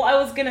topic. What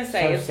I was gonna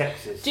say So is,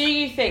 sexist. do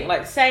you think,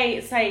 like, say,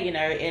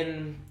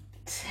 in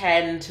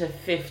 10 to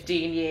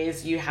 15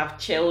 years, you have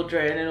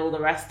children and all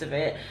the rest of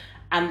it,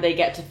 and they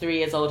get to 3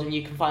 years old and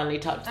you can finally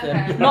touch them?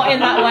 Okay. Not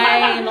in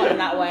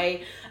that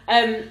way.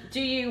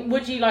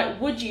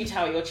 Would you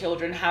tell your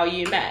children how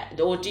you met,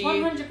 or do you?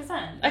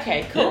 100%.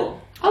 Okay,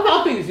 cool.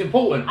 I think it's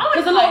important.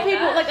 Because a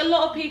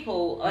lot of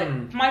people,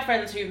 like my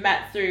friends who've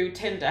met through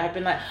Tinder have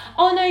been like,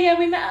 oh no, yeah,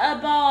 we met at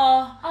a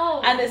bar.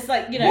 Oh. And it's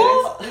like,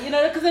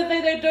 because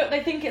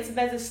they think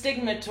there's a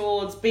stigma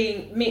towards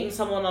meeting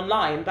someone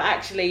online, but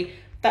actually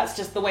that's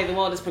just the way the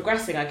world is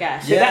progressing, I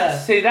guess. Yeah.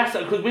 That's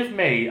because with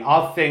me,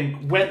 I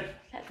think when.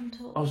 Let them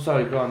talk. Oh,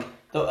 sorry, go on.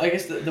 I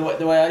guess the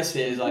way I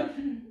see it is like,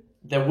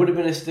 there would have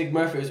been a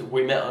stigma if it was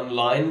we met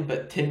online,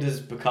 but Tinder's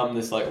become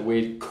this like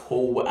weird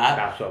cool app.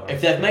 That's what I'm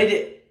If they've saying. made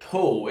it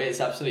cool, it's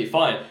absolutely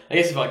fine. I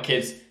guess if our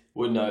kids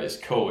would know it's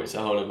cool, it's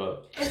a whole other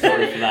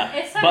story for that.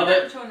 It's so But the-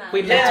 natural now.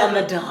 We met on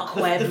the dark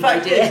web, the my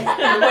fact dear. is, the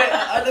way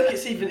I look,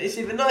 it's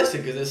even nicer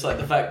because it's like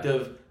the fact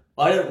of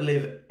I don't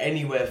live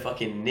anywhere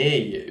fucking near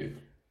you,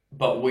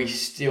 but we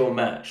still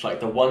match. Like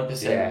the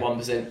 1%, Yeah.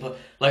 1%.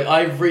 Like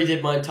I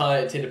redid my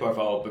entire Tinder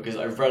profile because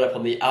I read up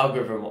on the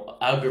algorithm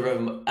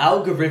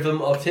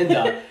of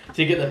Tinder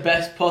to get the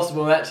best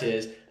possible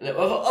matches. And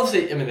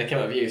obviously, I mean, they came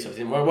out of you, so it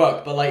didn't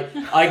work. But like,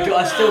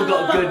 I still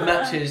got good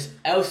matches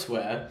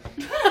elsewhere.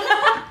 No,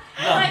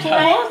 I'm joking.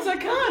 What a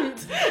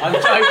cunt! I'm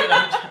joking.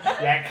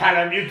 Yeah,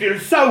 Callum, you do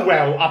so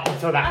well up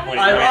until that point.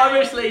 I'm right?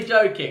 obviously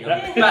joking.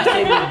 I'm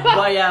batting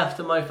way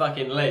after my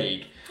fucking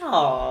league. Aww.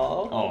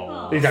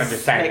 Oh. Please don't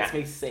just say Makes that.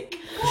 me sick.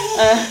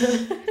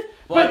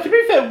 But to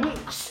be fair,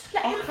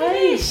 Let him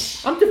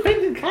finish. I'm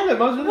defending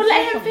Callum. I was going to Well, say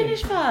let him something.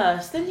 finish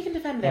first, then you can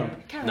defend him.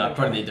 Carry No, on.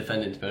 probably need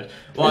defending to be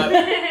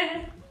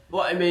honest.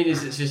 What I mean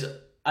is, it's just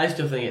I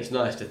still think it's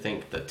nice to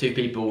think that two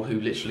people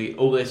who literally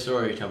all they saw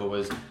of each other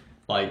was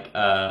like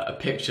a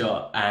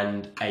picture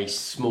and a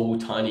small,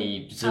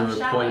 tiny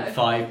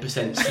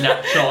 0.5%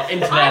 snapshot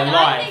into their I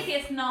life. think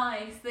it's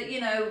nice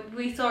that,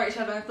 we saw each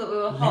other and thought we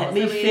were hot. Let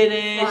me so we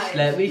finish. vibed.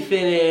 Let me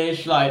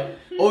finish. Like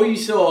all you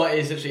saw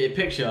is literally a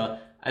picture,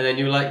 and then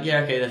you were like,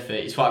 yeah, okay, they're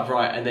fit. You swipe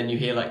right, and then you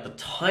hear like the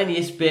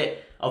tiniest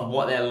bit of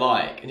what they're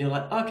like, and you're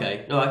like,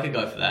 okay, no, I could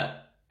go for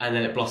that, and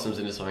then it blossoms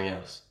into something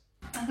else.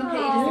 I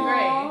completely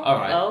disagree. All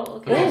right. Oh, Of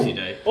okay. course you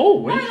do.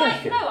 Oh, No,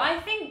 interesting. I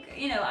think,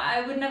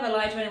 I would never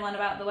lie to anyone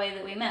about the way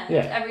that we met.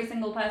 Yeah. Every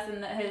single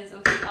person that has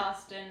obviously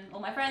asked, and all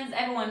my friends,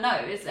 everyone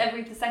knows.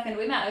 Every second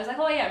we met, I was like,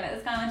 oh yeah, I met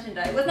this guy on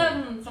Tinder. It was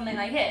never something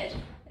I hid.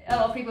 A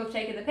lot of people have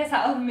taken the piss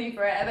out of me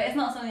for it, but it's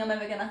not something I'm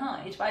ever going to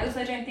hide. But I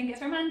also don't think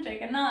it's romantic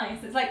and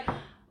nice. It's like,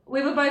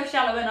 we were both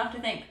shallow enough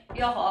to think,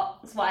 you're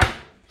hot, swipe,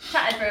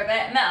 chatted for a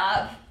bit, met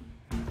up,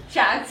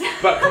 shagged.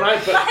 But can I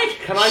just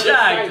say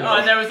Shagged. though-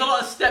 Oh, there was a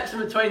lot of steps in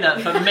between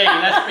that for me,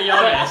 let's be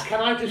honest.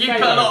 Can I just You say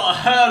put a though- lot of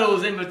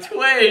hurdles in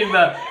between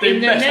the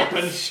In the mess up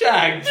next- and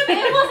shagged. But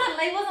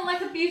it wasn't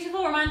like a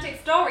beautiful romantic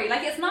story.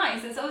 Like, it's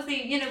nice. It's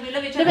obviously, we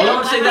love each other. Well,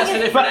 obviously I that's a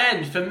think different But-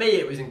 end. For me,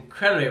 it was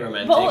incredibly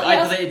romantic. But, I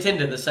yes. deleted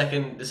Tinder the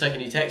second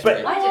you texted But-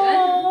 me. I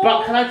didn't.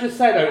 But can I just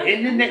say though,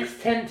 in the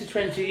next 10 to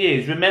 20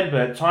 years,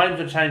 remember, times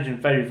are changing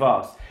very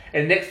fast.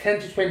 In the next 10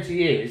 to 20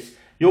 years,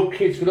 your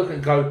kids will look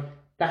and go,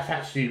 that's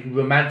actually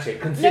romantic.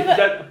 Consider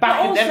that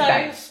back in them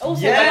days.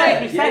 Also, Yeah,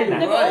 can I- yeah, you're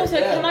no, but right, also,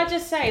 yeah. can I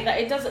just say that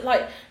it doesn't,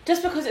 like,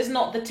 just because it's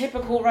not the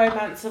typical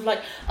romance of like,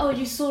 oh,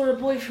 you saw a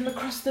boy from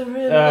across the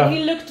room and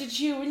he looked at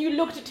you and you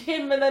looked at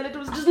him and then it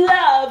was just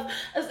love.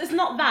 It's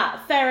not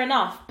that, fair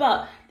enough,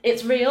 but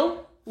it's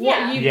real. What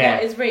Yeah. you've Yeah,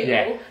 got is real,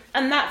 yeah.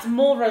 and that's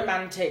more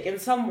romantic in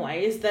some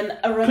ways than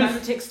a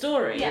romantic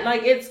story. Yeah.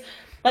 Like, it's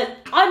like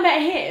I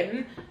met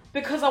him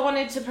because I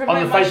wanted to promote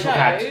the my Facebook show,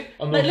 ad,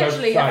 on like the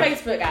literally a side.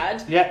 Facebook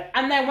ad. Yeah.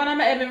 And then when I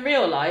met him in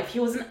real life, he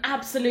was an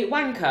absolute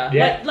wanker.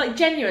 Yeah. Like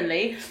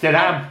genuinely. Still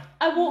am.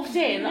 I walked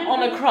in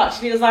on a crutch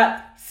and he was like,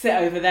 sit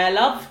over there,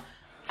 love.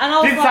 And I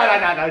was Didn't like, say like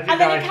that, though, did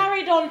and then I? he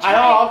carried on I chatting.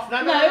 asked,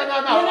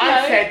 no.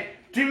 I said,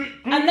 do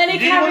And then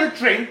he you carried- want a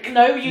drink?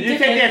 No, you didn't.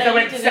 said yes, No, I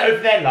went you sit didn't.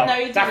 over there, love. No,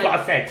 you That's didn't. what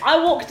I said. I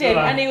walked in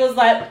No. and he was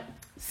like,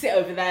 sit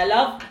over there,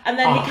 love. And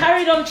then Oh. he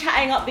carried on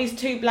chatting up these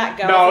two black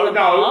girls at No, the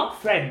bar.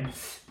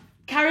 friends.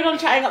 Carried on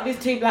chatting up these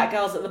two black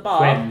girls at the bar.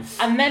 Friends.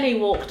 And then he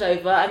walked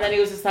over and then he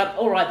was just like,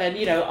 all right then,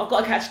 I've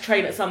got to catch a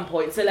train at some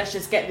point, so let's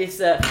just get this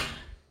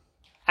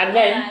And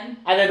then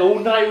all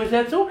night he was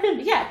there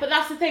talking. Yeah, but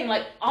that's the thing.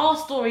 Like, our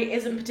story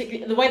isn't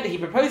particularly. The way that he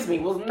proposed to me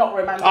was not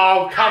romantic.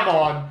 Oh, come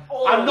on.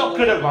 I'm not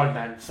good at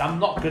romance.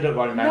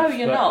 No,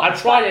 you're but not. I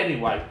tried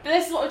anyway. But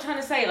this is what we're trying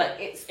to say. Like,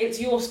 it's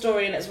your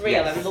story and it's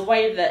real, Yes. and the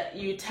way that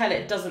you tell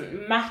it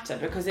doesn't matter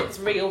because it's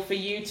real for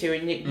you two,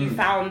 and you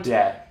found,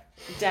 dare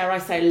I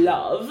say,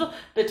 love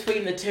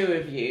between the two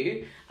of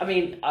you. I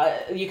mean,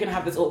 you can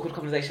have this awkward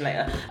conversation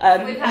later.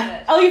 We've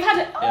had it. Oh, you've had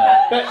it.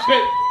 Yeah. But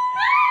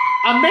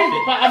I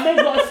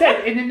meant what I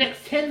said. In the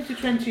next 10 to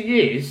 20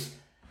 years,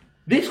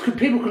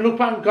 people could look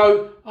back and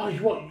go, "Oh,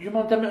 your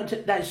mum done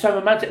it? That's so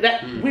romantic."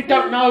 We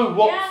don't know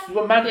what's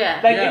romantic.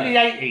 Yeah. Like in the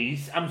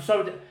 80s,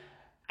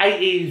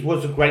 80s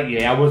was a great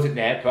year. I wasn't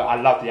there, but I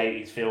love the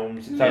 80s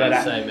films and stuff like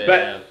that. Same here,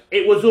 But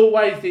it was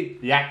always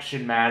the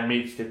action man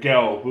meets the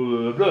girl.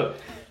 Blah, blah, blah.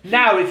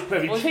 Now it's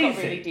very Well, it's cheesy.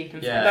 got really deep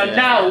and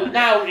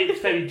Now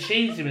it's very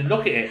cheesy when you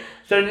look at it.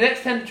 So in the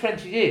next 10 to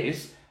 20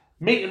 years,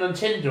 meeting on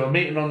Tinder or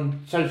meeting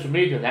on social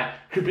media and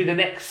that could be the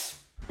next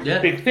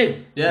big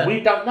thing. Yeah. We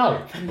don't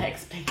know. The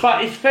next big.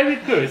 But it's very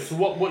good, so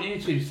what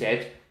you two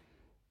said,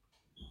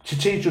 to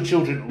teach your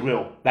children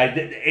real. Like,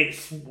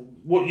 it's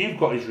what you've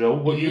got is real,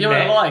 what you've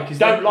met.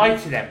 Don't lie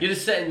to them. You're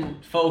just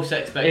setting false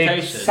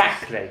expectations.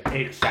 Exactly.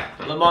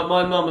 Like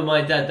my mum and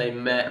my dad, they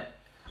met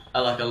at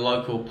like a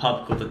local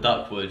pub called the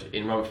Duckwood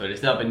in Romford.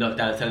 It's now been knocked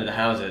down 10 of the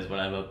houses,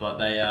 whatever. But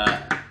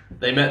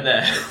they met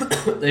there.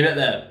 They met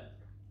there,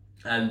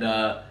 and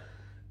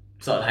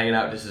started hanging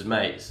out just as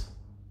mates,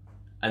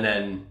 and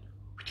then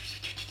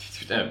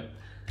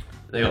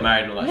they got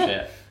married and all that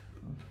shit.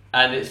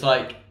 And it's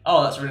like,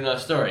 oh, that's a really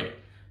nice story.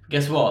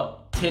 Guess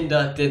what?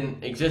 Tinder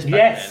didn't exist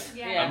back then.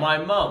 Yeah. And my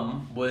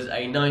mum was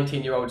a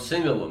 19-year-old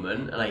single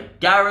woman, and I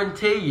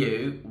guarantee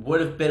you would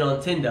have been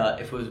on Tinder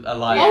if it was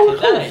alive Oh, today.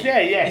 of course, yeah.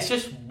 It's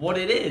just what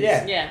it is.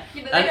 Yeah. Yeah.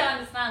 Yeah, but they don't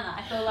understand that.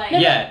 I feel like.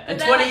 Yeah, But and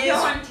they're 20 like, years.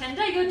 you're on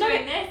Tinder, you're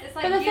doing this. It's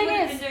like but the you thing would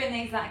have is- been doing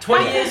the exact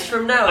 20 same. years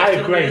from now, I it's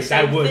going to be agree, the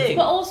same I would. thing.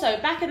 But also,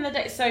 back in the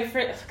day, so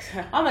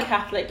I'm a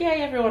Catholic,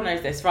 everyone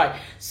knows this, right?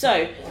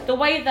 So, the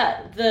way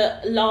that the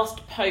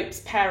last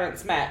Pope's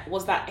parents met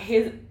was that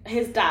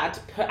his dad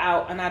put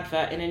out an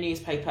advert in a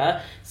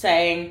newspaper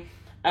saying,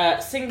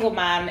 single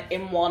man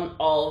in want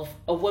of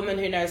a woman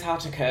who knows how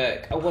to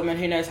cook, a woman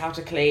who knows how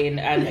to clean,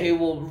 and who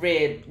will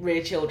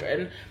rear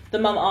children. The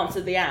mum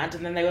answered the ad,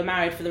 and then they were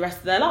married for the rest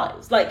of their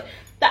lives. Like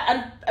that,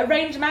 and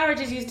arranged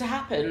marriages used to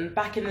happen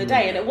back in the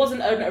day, and it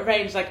wasn't an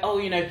arranged like, oh,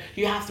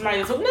 you have to marry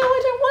this. No, I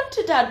don't want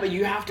to, Dad, but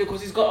you have to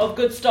because he's got a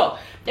good stock.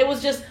 It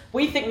was just,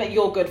 we think that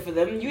you're good for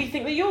them, you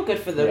think that you're good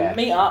for them. Yeah.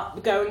 Meet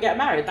up, go and get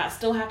married. That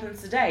still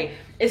happens today.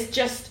 It's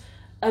just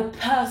a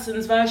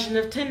person's version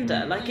of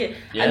Tinder, like it,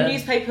 and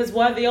newspapers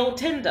were the old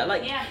Tinder,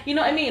 like you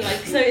know what I mean, like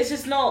so it's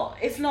just not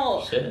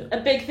Shit. a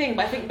big thing.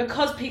 But I think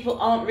because people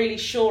aren't really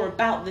sure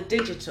about the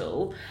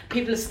digital,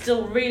 people are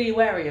still really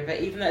wary of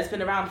it, even though it's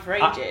been around for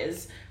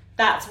ages.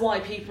 That's why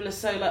people are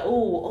so like,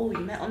 oh, you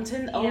met on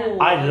Tinder. Oh,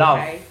 I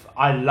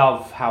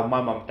love how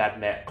my mum and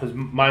dad met, because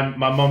my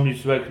mum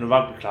used to work in a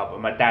rugby club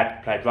and my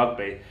dad played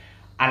rugby,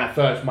 and at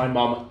first my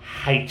mum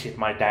hated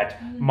my dad.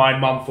 My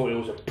mum thought he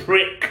was a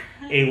prick.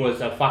 He was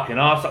a fucking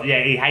arsehole.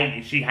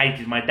 Yeah, she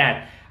hated my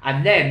dad.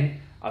 And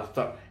then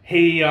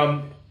he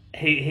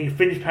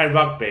finished playing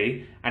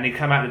rugby and he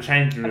came out of the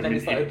changing room. And then he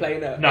started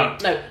playing it. No.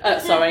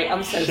 Sorry,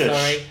 I'm so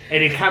sorry.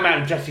 And he came out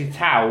in dressing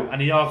towel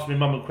and he asked me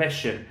mum a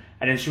question,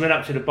 and then she went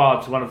up to the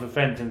bar to one of her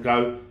friends and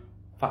go,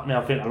 "Fuck me,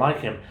 I think I like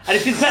him." And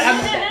it's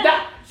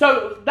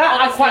Honestly,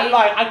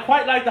 I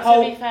quite like the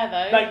whole. To be fair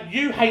though, Like,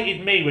 you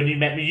hated me when you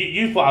met me.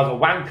 You thought I was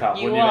a wanker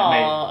you when you met me.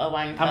 are a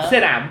wanker. I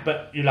still am,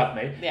 but you love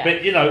me. Yeah.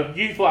 But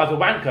you thought I was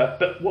a wanker.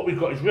 But what we've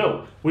got is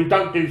real. We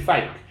don't do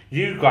fake.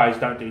 You guys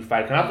don't do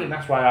fake, and I think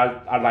that's why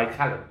I like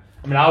Callum.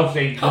 I mean, I'll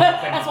see.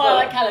 That's why I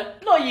like Callum.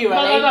 Not you,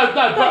 Ellie. No.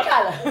 But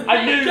Callum.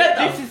 I knew Get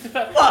the this is the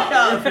first. Fuck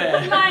out of here.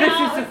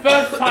 This is the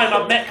first time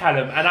I've met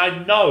Callum, and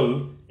I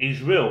know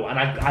he's real, and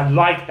I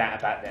like that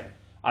about them.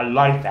 I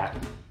like that.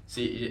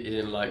 See, you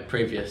didn't like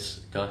previous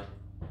guy.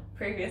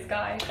 Previous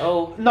guy.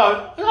 Oh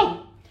No.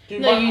 you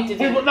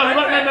didn't. No, we won't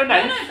name no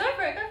names. No,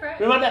 go for it.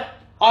 We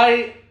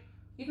won't.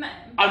 You've met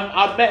him.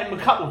 I've met him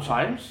a couple of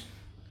times.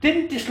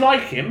 Didn't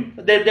dislike him.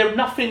 There was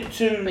nothing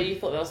to. But you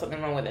thought there was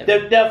something wrong with him.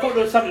 I thought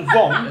there was something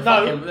wrong.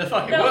 No. There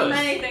fucking There were was.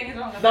 many things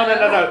wrong with No.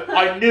 that.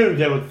 I knew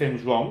there were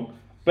things wrong,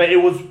 but it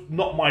was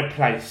not my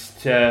place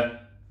to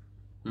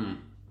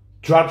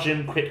judge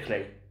him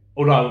quickly.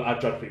 Although I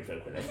judge people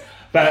very quickly,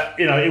 but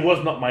it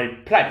was not my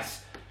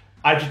place.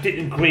 I just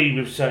didn't agree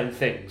with certain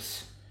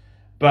things.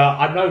 But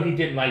I know he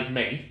didn't like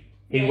me.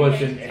 He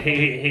wasn't.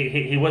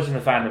 He wasn't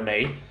a fan of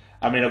me.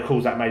 I mean, of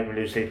course, that made me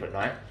lose sleep at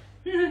night.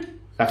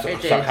 That's a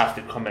It did.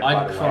 sarcastic comment. by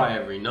I'd the cry way.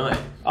 every night.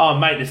 Oh,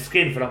 mate, the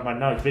skin fell off my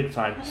nose big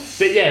time.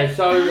 But yeah,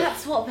 so.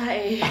 That's what that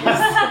is.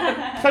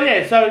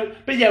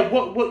 But yeah,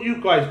 what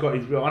you guys got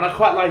is real, and I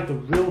quite like the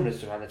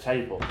realness around the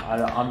table.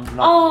 I'm not.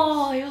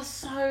 Oh, you're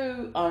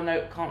so. Oh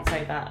no, can't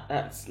say that.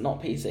 That's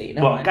not PC.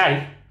 Never What, mind.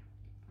 gay?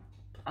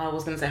 I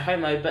was going to say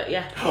homo, but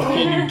yeah.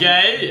 Fucking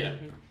gay.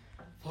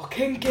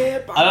 Fucking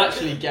get back. I'm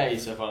actually gay,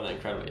 so I find that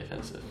incredibly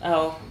offensive.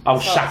 Oh,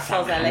 shut up.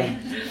 soz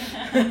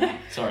Ellie.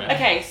 Sorry.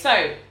 Okay,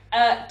 so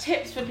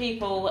tips for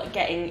people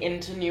getting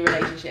into new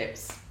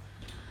relationships.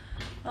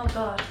 Oh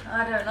god,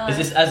 I don't know. Is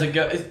this as a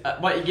girl?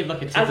 Might you give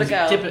like a tip? As a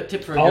girl.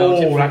 Tip for a girl,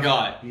 tip for a that's-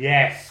 guy.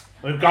 Yes.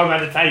 We've gone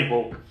around the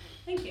table.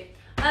 Thank you.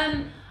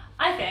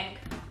 I think,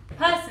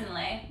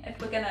 personally,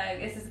 if we're gonna,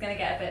 this is gonna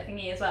get a bit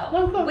thingy as well.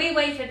 No, go. We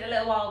waited a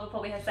little while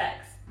before we had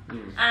sex.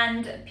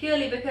 And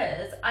purely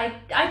because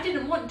I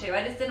didn't want to.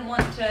 I just didn't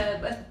want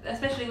to,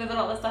 especially with a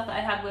lot of the stuff that I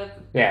had with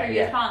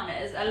previous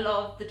partners. A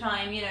lot of the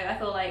time, you know, I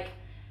feel like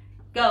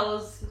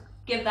girls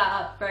give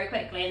that up very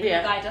quickly and the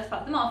guy just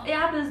fuck them off. It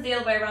happens the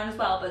other way around as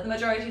well, but the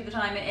majority of the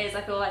time it is,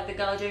 I feel like, the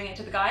girl doing it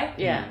to the guy.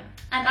 Yeah.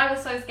 And I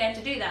was so scared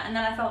to do that, and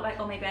then I felt like,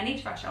 oh, maybe I need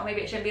to rush it, or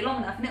maybe it shouldn't be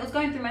long enough, and it was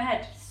going through my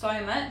head so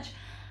much.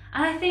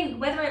 And I think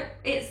whether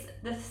it's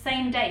the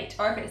same date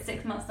or if it's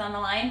 6 months down the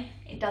line,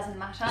 it doesn't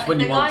matter. It's If when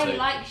the you want guy to.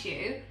 likes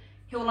you,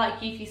 he'll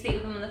like you if you sleep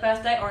with him on the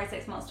first date or in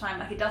 6 months' time.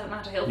 Like, it doesn't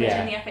matter. He'll put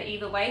in the effort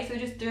either way. So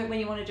just do it when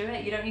you want to do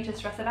it. You don't need to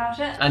stress about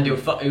it. And he'll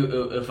fuck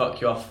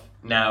you off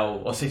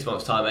now or 6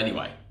 months' time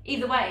anyway.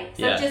 Either way.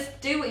 So Yeah. just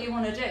do what you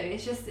want to do.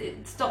 It's just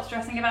stop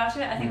stressing about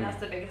it. I think that's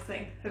the biggest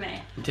thing for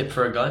me. Tip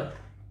for a guy?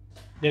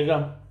 There you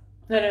go.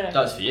 No.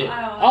 That's for you.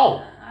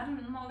 Oh. I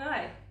don't know,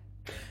 guy.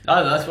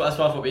 Oh, that's why I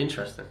thought it'd be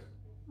interesting.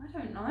 I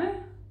don't know.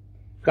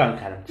 Go on,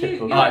 Callum. You- Tip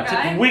for you're Alright, a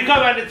guy. we go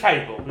around the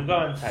table.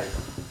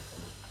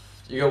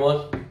 You got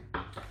one?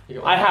 You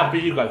got one? I have,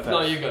 but you go first.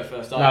 No, you go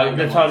first. No,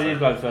 Natalia, you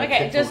go first.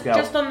 Okay, Tip for girl.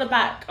 just on the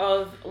back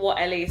of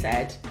what Ellie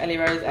said, Ellie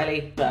Rose,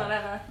 Ellie.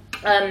 Whatever.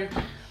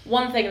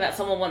 One thing that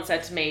someone once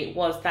said to me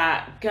was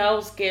that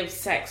girls give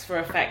sex for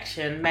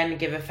affection, men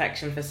give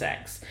affection for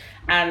sex.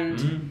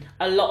 And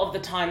a lot of the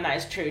time that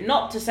is true.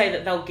 Not to say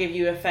that they'll give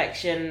you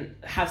affection,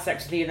 have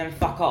sex with you, then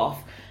fuck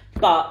off.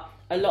 But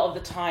a lot of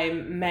the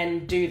time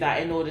men do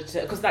that in order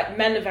to... Because like,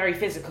 men are very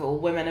physical,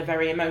 women are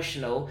very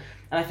emotional.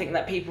 And I think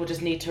that people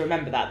just need to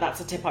remember that.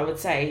 That's a tip I would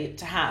say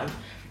to have.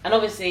 And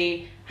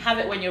obviously, have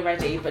it when you're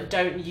ready, but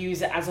don't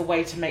use it as a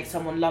way to make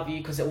someone love you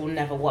because it will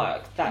never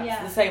work.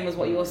 That's the same as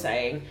what you're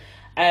saying.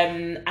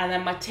 And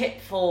then my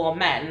tip for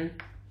men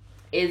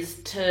is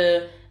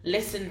to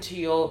listen to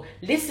your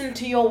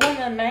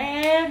woman,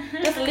 man.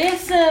 Just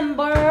listen,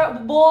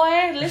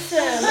 boy.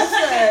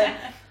 Listen.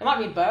 It might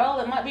be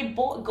Burl, it might be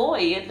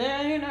Goy, and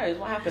who knows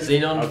what happens.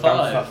 Xenon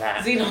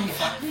 5. Xenon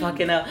 5,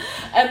 fucking hell.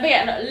 But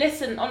yeah, no,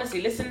 listen,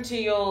 honestly, listen to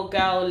your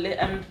girl,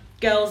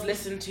 girls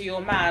listen to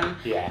your man,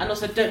 and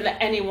also don't let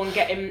anyone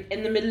get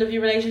in the middle of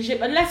your relationship,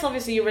 unless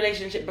obviously your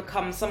relationship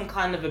becomes some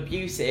kind of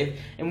abusive,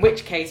 in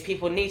which case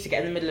people need to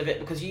get in the middle of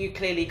it because you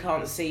clearly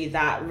can't see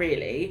that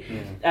really.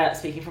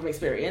 Speaking from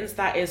experience,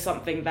 that is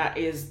something that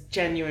is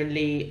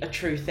genuinely a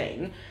true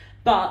thing.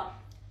 But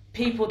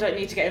people don't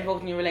need to get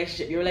involved in your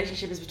relationship. Your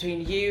relationship is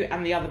between you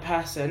and the other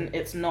person.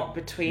 It's not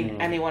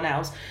between anyone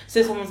else.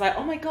 So someone's like,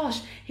 oh my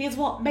gosh, he's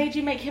what? Made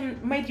you make him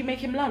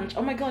lunch?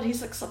 Oh my god, he's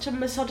like such a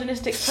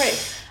misogynistic prick.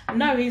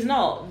 No, he's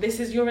not.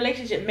 This is your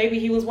relationship. Maybe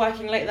he was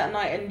working late that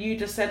night and you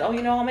just said, oh,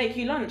 you know, I'll make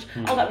you lunch.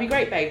 Oh, that'd be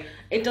great, babe.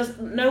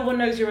 No one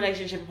knows your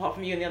relationship apart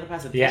from you and the other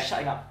person. Just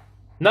shutting up.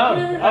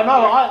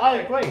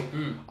 I agree.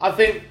 I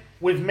think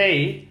with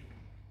me,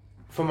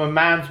 from a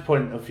man's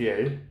point of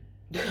view...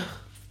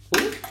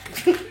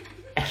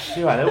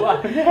 what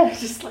happened there?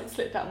 Just like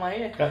slipped out my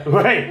ear.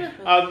 Right.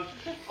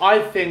 I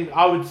think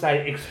I would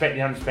say expect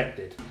the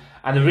unexpected.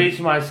 And the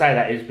reason why I say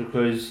that is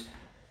because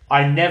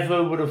I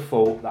never would have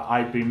thought that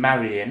I'd be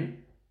marrying...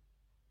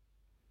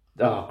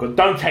 Oh, God,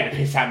 don't take the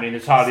piss out of me,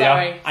 Natalia.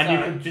 Sorry. You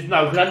can just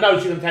know, because I know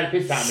she's going to take the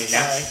piss out of me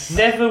now.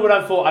 Never would I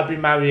have thought I'd be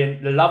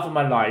marrying the love of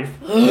my life.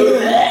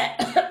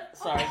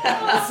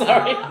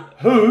 Sorry.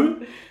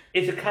 Who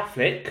is a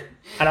Catholic,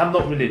 and I'm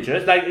not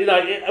religious.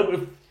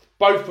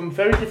 Both from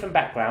very different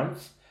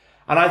backgrounds.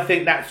 And I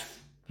think that's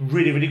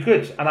really, really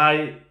good. And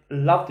I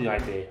love the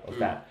idea of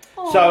that.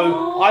 Aww.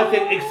 So I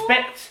think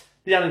expect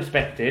the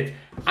unexpected.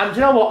 And do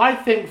you know what? I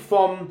think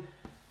from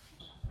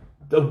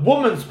the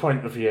woman's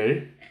point of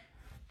view,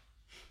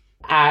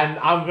 and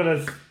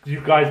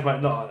you guys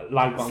might not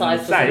like what I'm going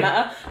to say.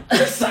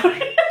 Matter.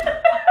 Sorry.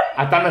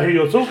 I don't know who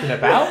you're talking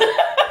about.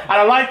 And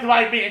I like the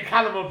way me and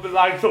Callum are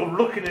sort of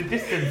looking in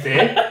distance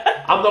here.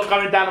 I'm not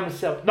going down on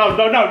myself. No. I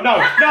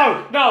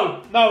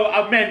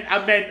meant,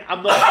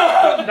 I'm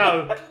not.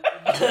 No.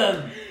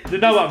 You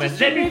know what I meant.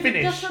 Let me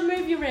finish. Just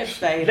remove your ribs,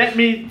 babe. Let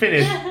me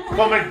finish.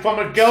 From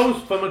a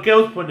girl's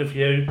point of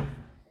view,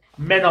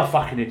 men are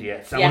fucking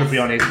idiots. I want to be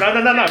honest.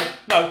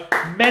 No.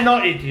 Men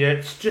are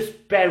idiots.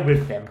 Just bear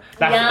with them.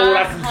 That's all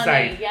I can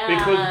say.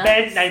 Because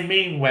men, they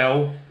mean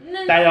well.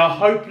 They are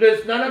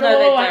hopeless. No,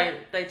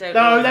 they don't.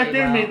 No, they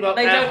do mean well.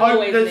 They They're don't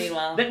hopeless. always mean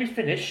well. Let me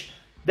finish.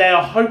 They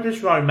are hopeless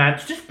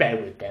romance. Just bear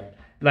with them.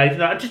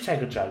 Just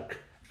take a joke.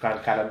 Go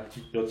on, Callum,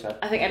 your turn.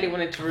 I think Ellie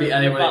wanted to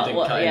Ellie wanted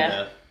to cut in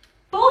there.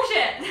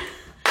 Bullshit!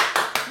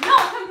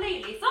 Not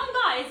completely. Some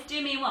guys do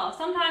you mean well.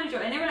 Sometimes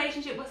you're in a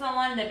relationship with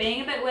someone, they're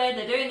being a bit weird,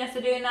 they're doing this,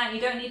 they're doing that,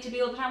 you don't need to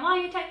be all the time, why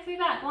are you texting me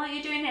back? Why are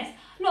you doing this?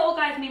 Not all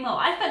guys mean well.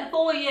 I spent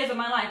 4 years of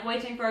my life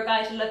waiting for a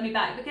guy to love me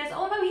back because,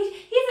 oh no, he's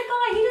a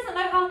guy, he doesn't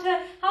know how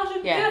to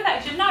do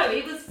affection. No,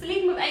 he was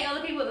sleeping with 8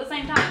 other people at the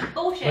same time.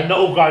 Bullshit. But not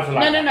all guys are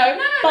like No. No,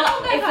 But not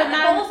all guys if like a that,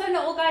 man, but also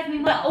not all guys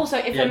mean well. but also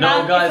if Yeah, a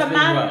not all guys man,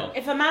 mean well.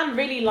 if a man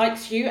really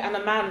likes you and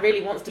a man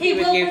really wants to He be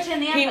with will you, put in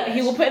the he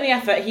effort. will put in the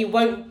effort. He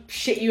won't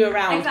shit you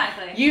around.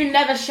 Exactly. You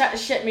never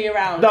shit me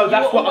around. No,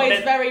 that's you were what I always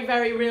meant. very,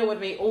 very real with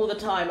me all the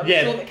time. I'm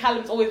Yeah. sure that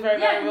Callum's always very,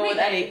 very real with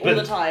completely. Ellie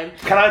all the time.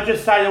 Can I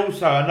just say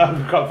also, I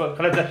know,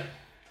 can I just,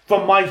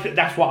 from my,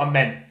 that's what I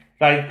meant.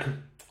 Like,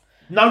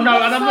 no, and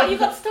I'm not. You've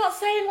got to start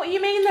saying what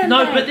you mean then.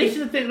 No, mate. but this is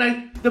the thing,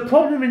 like, the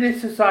problem in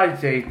this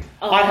society,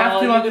 Oh, I have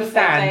to you're gonna say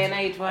understand. day and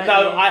age, weren't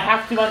No, you? I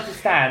have to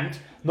understand.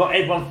 Not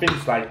everyone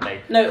thinks like me.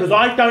 No. Because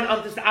I don't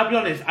understand. I'll be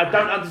honest. I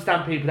don't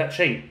understand people that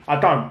cheat. I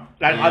don't.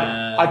 Like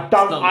Yeah, I don't. it's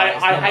not like-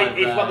 it's I not hate. like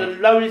It's that. one of the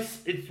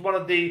lowest. It's one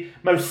of the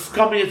most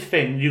scummiest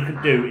things you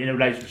can do in a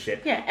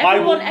relationship. Yeah, I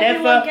will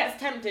everyone never.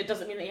 gets tempted.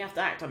 Doesn't mean that you have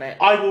to act on it.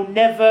 I will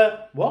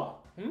never. What?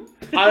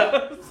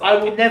 I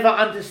will never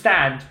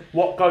understand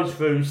what goes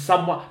through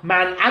someone,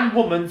 man and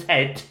woman's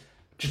head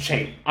to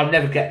cheat. I'll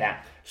never get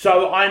that.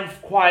 So I'm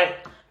quite.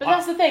 But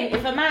that's the thing.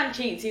 If a man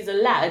cheats, he's a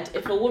lad.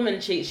 If a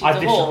woman cheats, she's I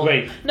a whore.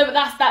 disagree. No, but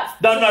that's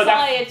No, that's-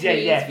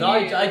 society's yeah. No,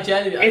 view. I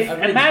genuinely. If I a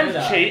really man do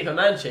that. cheat- If a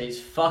man cheats,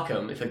 fuck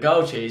him. If a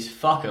girl cheats,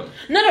 fuck him.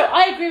 No,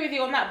 I agree with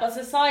you on that. But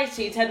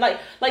society tend like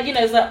you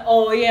know, it's like,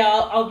 oh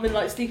yeah, I've been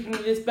like sleeping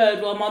with this bird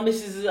while my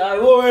missus is like,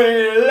 oh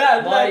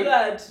yeah,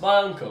 lad. My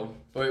uncle,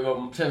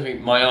 well, technically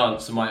my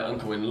aunt, so my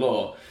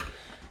uncle-in-law,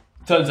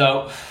 turns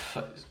out,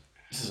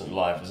 this isn't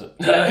live, is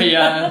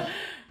it?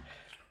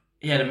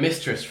 He had a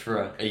mistress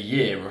for a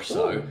year or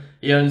so. Ooh.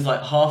 He earns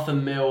like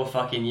 $500,000 a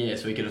fucking year,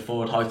 so he could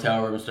afford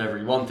hotel rooms whenever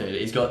he wanted.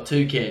 He's got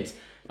 2 kids.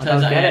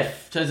 Turns out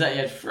he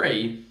had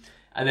 3,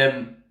 and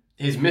then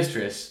his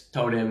mistress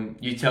told him,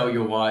 "You tell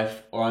your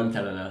wife, or I'm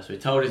telling her." So he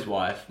told his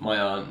wife, my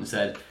aunt, and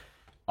said,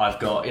 "I've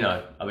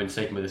been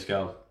sleeping with this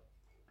girl.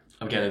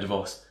 I'm getting a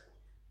divorce."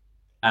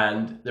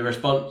 And the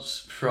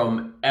response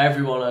from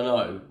everyone I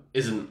know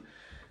isn't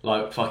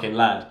like, fucking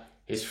lad.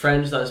 His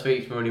friends don't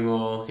speak to him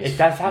anymore. It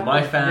does happen,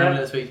 My family yeah.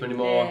 don't speak to him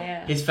anymore.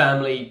 Yeah. His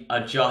family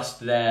are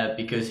just there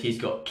because he's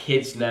got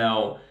kids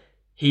now.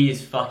 He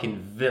is fucking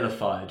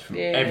vilified from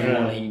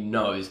everyone he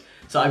knows.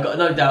 So I've got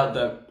no doubt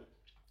that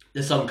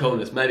there's some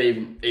coolness, maybe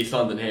even East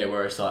London here,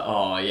 where it's like,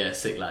 oh yeah,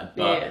 sick lad.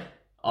 But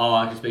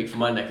I can speak for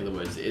my neck of the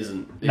woods. It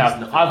isn't. No,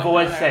 nothing I've like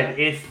always that. said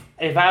if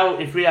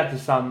we had the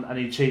son and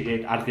he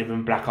cheated, I'd give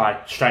him black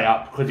eye straight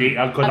up because I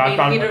I mean,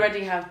 don't. he'd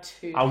already have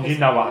 2. Oh, you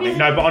know what I mean.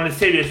 No, but on a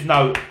serious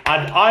note,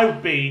 I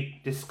would be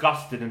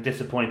disgusted and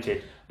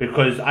disappointed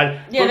because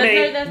Yeah,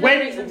 there's no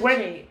reason to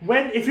cheat.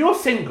 when if you're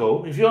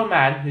single, if you're a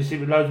man who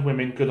sleeps with loads of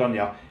women, good on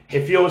you.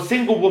 If you're a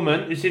single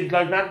woman who sleeps with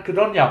loads of men, good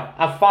on you.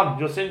 Have fun.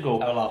 You're single.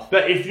 Have a laugh.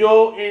 But if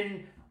you're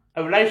in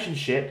a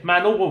relationship,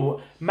 man or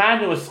woman,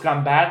 man you're a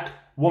scumbag.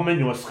 Woman,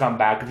 you're a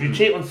scumbag. If you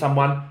cheat on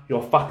someone, you're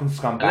a fucking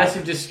scumbag. Unless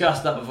you've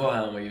discussed that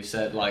beforehand, where you've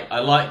said like, "I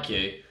like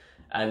you,"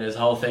 and there's a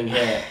whole thing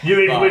here.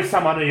 You're either but- with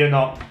someone or you're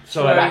not.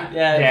 So True, that,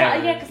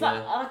 yeah. Because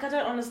I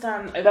don't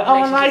understand. Oh,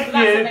 I like you,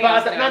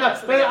 but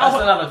That's that's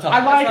another topic.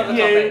 I like That's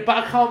another you, topic. but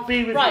I can't be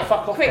with you. Right,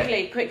 Fuck off.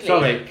 quickly.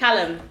 Sorry.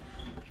 Callum,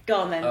 go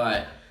on then.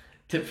 Alright,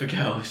 tip for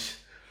girls.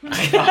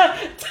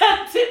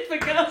 Tip for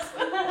girls.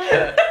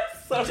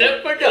 Sorry.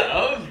 Tip for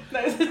girls? No,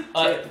 it's a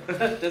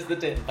tip. Just the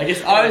tip. I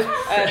guess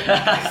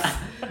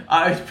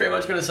I was pretty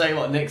much going to say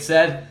what Nick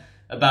said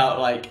about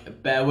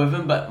like bear with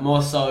them, but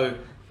more so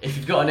if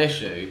you've got an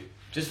issue,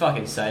 just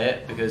fucking say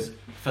it because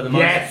for the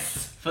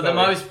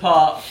most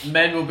part,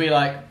 men will be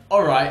like,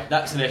 all right,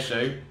 that's an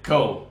issue,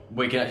 cool,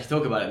 we can actually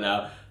talk about it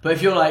now. But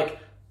if you're like,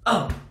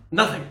 oh,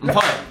 nothing, I'm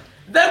fine,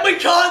 then we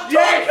can't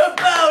talk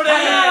about it.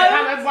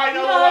 Callum,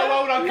 wait,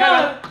 hold on,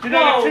 Callum. Do you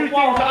know the two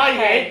things that I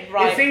hear?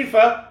 right. It's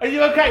either, are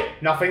you okay?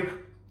 Nothing.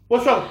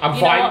 What's wrong? I'm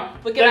You know fine.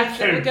 what? We're gonna have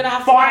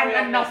to fine carry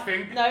and on nothing.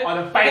 This. No, are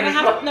the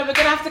we're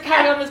gonna have to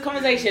carry on this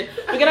conversation.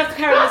 We're gonna have to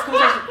carry on this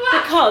conversation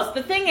because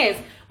the thing is,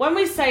 when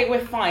we say we're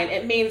fine,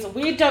 it means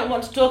we don't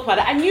want to talk about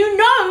it, and you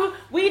know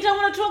we don't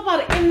want to talk about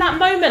it in that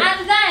moment.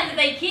 And then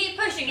they keep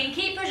pushing,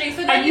 so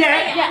then And you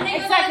yet- say it, yeah, and then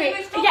exactly. you're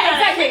like, "Let's talk Yeah, about it."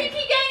 exactly. And then you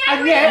keep getting And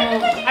angry, yet-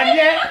 and then you and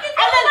yet- fucking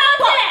talk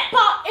about it.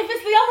 But if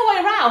it's the other way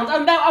around,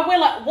 and we're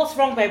like, what's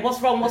wrong, babe?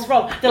 What's wrong?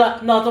 They're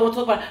like, no, I don't want to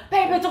talk about it.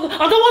 Babe, I don't want to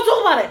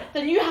talk about it.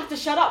 Then you have to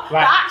shut up.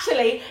 Right. But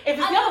actually, if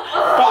it's the other...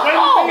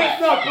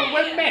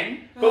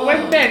 But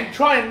when men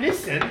try and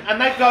listen and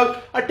they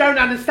go, I don't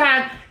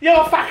understand, you're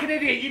a fucking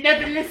idiot, you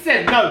never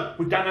listen. No,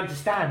 we don't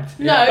understand.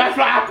 No, That's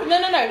what happens.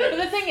 No. But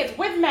the thing is,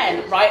 with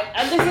men, right?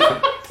 And this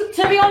is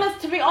to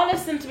be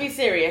honest, and to be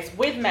serious,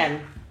 with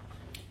men.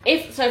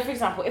 For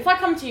example, if I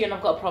come to you and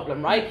I've got a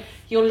problem, right?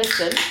 You'll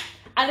listen,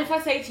 and if I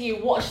say to you,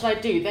 "What should I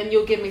do?" then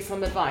you'll give me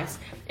some advice.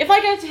 If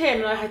I go to him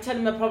and I tell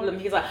him a problem,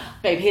 he's like,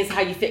 "Babe, here's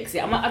how you fix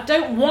it." I'm like, I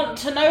don't want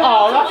to know.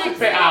 how to That's a fix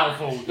bit it.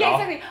 helpful. Yeah,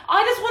 exactly.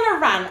 I just want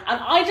to rant,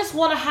 and I just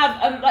want to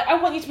have I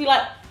want you to be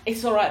like,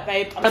 it's all right,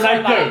 babe. I'm And sorry I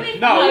about do. it.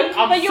 No, I'm but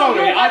sorry, you'll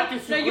I go,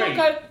 disagree. No, you'll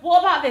go, what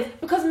about this?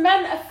 Because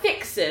men are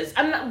fixers,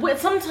 and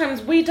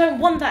sometimes we don't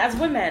want that as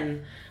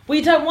women.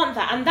 We don't want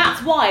that, and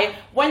that's why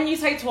when you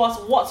say to us,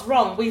 what's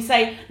wrong? We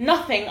say,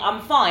 nothing,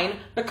 I'm fine,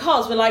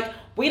 because we're like,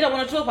 we don't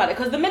want to talk about it.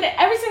 Because the minute,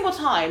 every single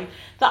time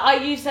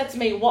that you said to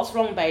me, what's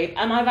wrong, babe?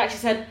 And I've actually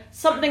said,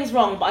 something's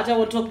wrong, but I don't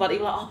want to talk about it.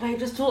 You're like, oh, babe,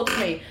 just talk to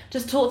me.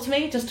 Just talk to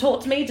me. Just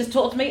talk to me. Just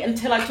talk to me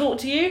until I talk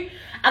to you.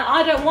 And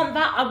I don't want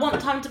that. I want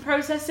time to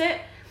process it.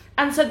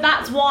 And so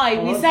that's why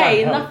we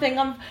say nothing.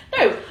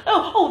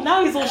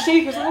 Now he's all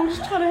sheepish. I'm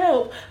just trying to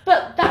help.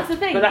 But that's the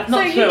thing. But that's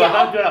not true. I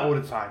don't do that all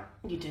the time.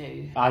 You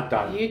do. I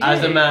don't. You do.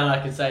 As a man,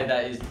 I can say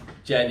that is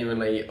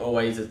genuinely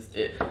always.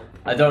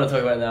 I don't want to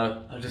talk about it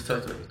now. I'll just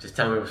talk to me. Just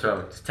tell me what's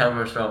wrong. Just tell me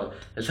what's wrong.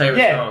 I'll tell you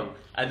what's wrong.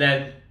 And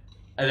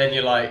then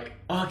you're like,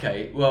 oh,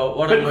 okay, well,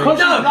 what? But because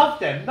you love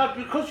them,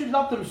 because you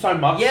love them so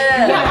much.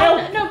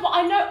 Yeah. No, but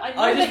I know.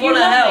 I just that want you to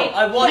love help. me.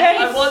 I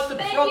want the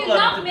But if problem you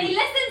love to me, be.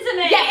 listen to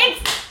me. Yeah,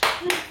 it's.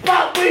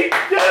 But we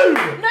do.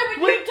 No,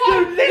 but we you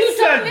don't. do You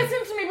don't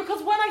listen to me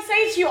because when I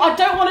say to you, I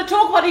don't want to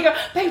talk about it, you go,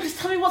 babe, just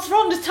tell me what's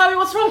wrong. Just tell me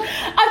what's wrong.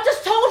 I've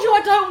just told you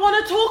I don't want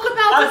to talk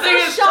about it. I think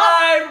so it's shut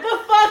time. the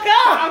fuck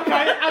up.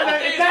 Okay, and then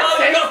if It's that's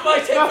not it. enough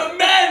fighting for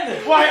men.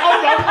 Wait,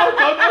 hold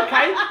on,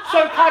 okay. So,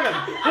 Callum,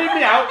 hear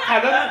me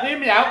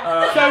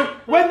out. So,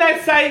 when they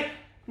say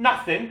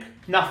nothing,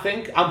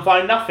 I'm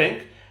fine,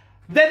 nothing,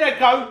 then they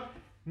go,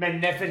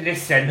 men never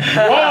listen.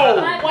 Whoa!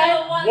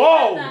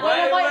 Whoa! When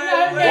have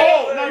I ever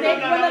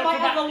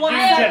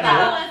said said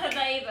that? I said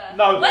that either.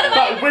 No, When have I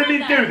but ever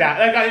women said do that.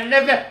 They go,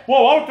 never.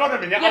 Whoa, hold on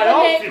a minute. Yeah, I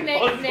but asked you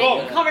Nick, what's you're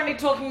wrong. currently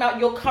talking about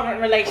your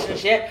current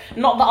relationship,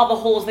 not the other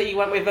whores that you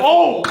went with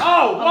Oh, before.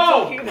 oh,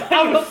 talking whoa! about-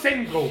 I was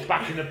single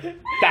back in the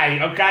day,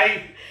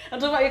 okay? I'm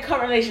talking about your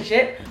current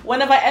relationship. When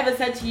have I ever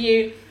said to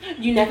you,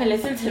 you never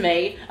listen to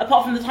me,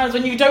 apart from the times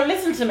when you don't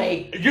listen to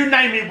me? You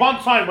name me one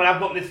time when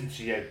I've not listened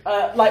to you.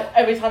 Like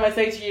every time I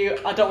say to you,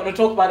 I don't want to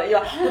talk about it, you're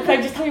like, oh,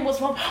 babe, just tell me what's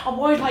wrong. I'm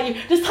worried about you.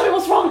 Just tell me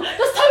what's wrong.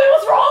 Just tell me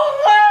what's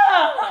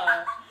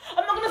wrong.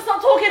 I'm not going to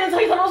stop talking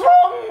until you tell me what's wrong.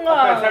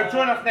 Okay, so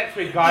join us next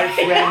week, guys,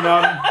 when,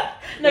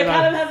 No,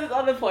 Callum has his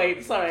other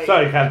point, sorry.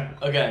 Sorry, Callum.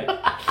 Okay,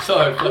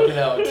 so flipping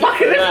out.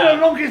 Fucking this is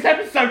the longest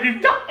episode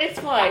you've done. It's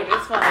fine.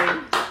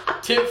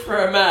 Tip for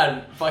a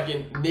man,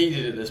 fucking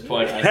needed at this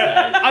point, I say.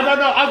 I don't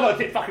know, I've got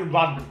to fucking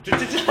run.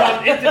 Just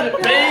run into the...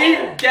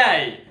 Be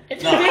gay.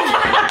 No.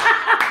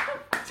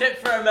 Tip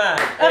for a man.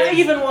 That's is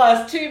even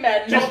worse. Two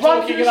men Just not run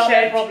to talking the about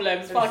their shed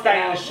problems. and Fucking stay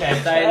in hell. the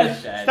shed. Stay in the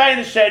shed. Stay in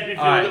the shed with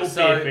your Alright, little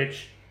so- beer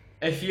fridge.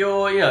 If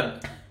you're,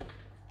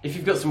 if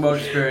you've got some world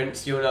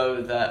experience, you'll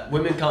know that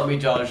women can't be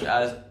judged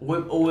as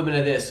all women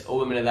are this, all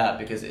women are that,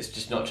 because it's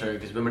just not true.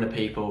 Because women are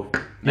people,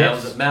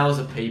 Yes. males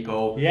are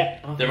people. Yeah.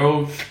 They're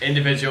all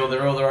individual.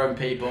 They're all their own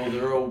people.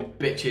 They're all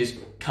bitches,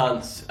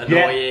 cunts,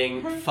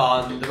 annoying,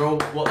 fun. They're all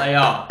what they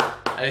are,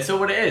 and it's all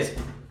what it is.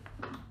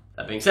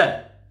 That being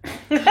said,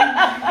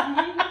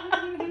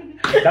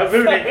 Don't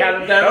ruin it,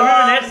 Callum. there Don't ruin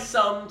are it.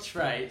 some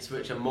traits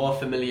which are more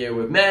familiar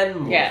with men,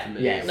 more familiar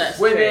yes. with That's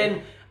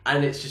women,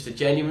 and it's just a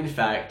genuine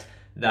fact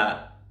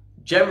that,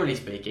 generally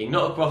speaking,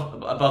 not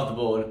above the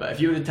board, but if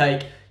you were to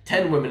take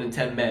 10 women and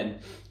 10 men,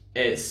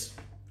 it's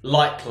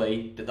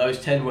likely that those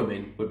 10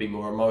 women would be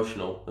more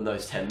emotional than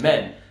those 10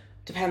 men.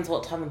 Depends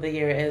what time of the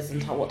year it is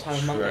and what time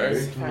of month it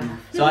is. Fair enough.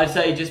 So I'd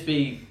say just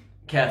be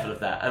careful of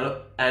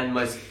that. And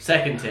my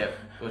second tip,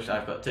 which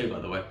I've got two by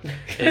the way,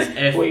 is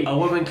if a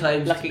woman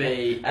claims Lucky to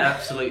be an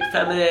absolute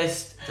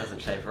feminist, doesn't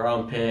shave her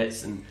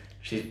armpits, and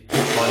she's...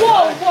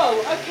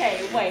 Whoa,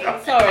 okay, wait,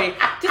 sorry.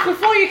 Just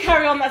before you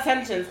carry on that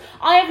sentence,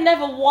 I have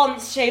never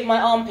once shaved my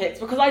armpits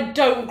because I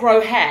don't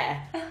grow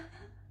hair.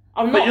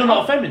 But you're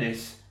not a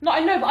feminist. No, I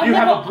know, but I've You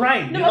never... have a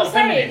brain, No, you're but not I'm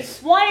saying,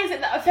 feminist. why is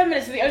it that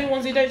feminists are the only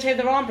ones who don't shave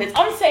their armpits?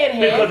 I'm saying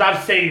here... Because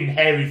I've seen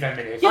hairy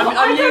feminists. Yeah, but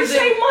I'm I don't using-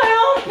 shave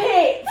my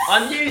armpits!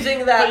 I'm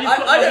using that. But you've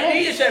got I don't my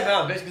need to shave my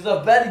armpits because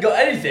I've barely got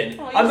anything.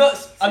 Oh, I'm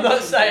you're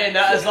not saying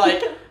that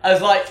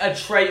as like a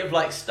trait of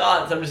like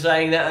stance. I'm just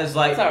saying that as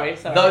like Sorry.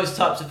 those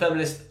types of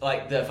feminists,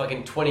 like the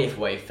fucking 20th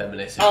wave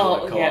feminists, if you Oh,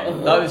 want to call yeah.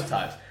 them, those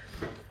types.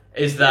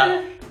 Is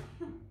that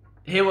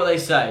hear what they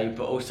say,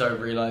 but also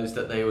realise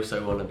that they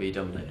also want to be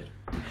dominated.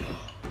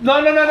 No.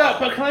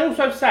 But can I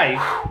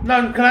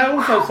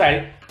also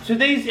say to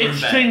these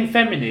extreme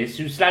feminists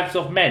who slags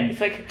off men,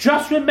 like-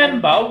 just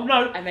remember,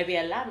 I may be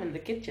a lamb in the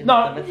kitchen, No.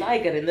 I'm a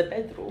tiger in the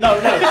bedroom.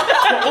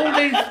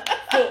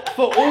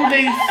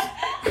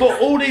 for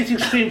all these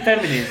extreme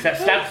feminists that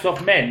slags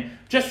off men,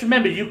 just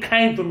remember you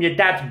came from your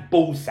dad's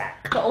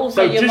ballsack. But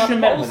also, So just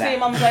remember that. your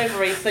mum's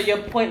ovary, so your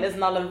point is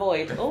null and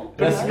void. Oh,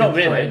 That's not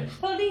really.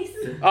 Police.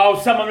 Oh,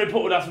 someone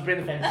reported us for being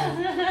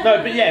offensive. No,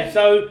 but yeah,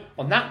 so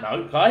on that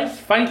note, guys,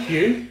 thank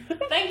you.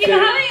 Thank you for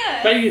having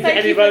us. Thank you to Thank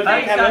Eddie you for Rose and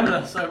Thanks, Callum.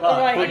 Anna, so much.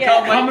 Alright, we yeah.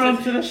 can't wait Coming to,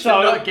 onto the to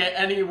show. not get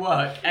any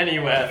work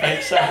anywhere.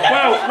 Thanks so much.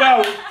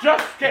 Well,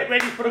 just get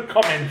ready for the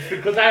comments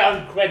because they are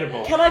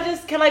incredible. Can I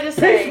just Piers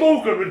say?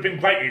 Morgan would have been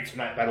great here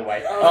tonight, by the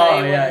way.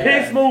 Oh, yeah.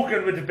 Piers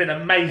Morgan would have been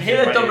amazing. He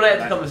would right dominate here the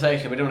tonight.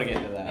 conversation. We don't want to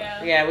get into that.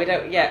 Yeah. Yeah, we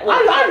don't. Yeah,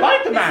 I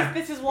like the man.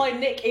 This is why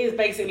Nick is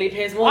basically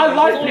Piers Morgan. I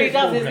like all he Piers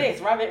does is Morgan.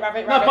 this: rabbit,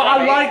 rabbit, No, rabbit. but I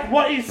rabbit. like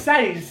what he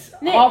says.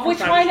 Nick, half the we're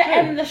time trying to it's true.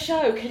 end the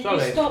show. Can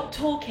Sorry. you stop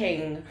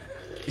talking?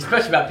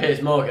 Especially about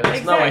Piers Morgan.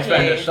 There's no way to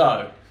end Exactly. the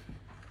show.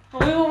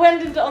 We were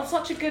ended on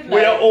such a good note.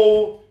 We are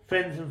all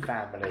friends and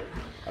family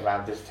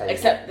around this table.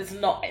 Except it's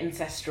not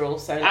ancestral,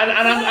 so. And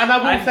I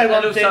will say And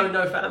one also thing.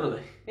 no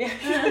family.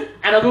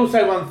 And I will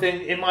say one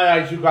thing. In my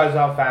eyes, you guys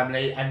are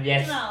family, and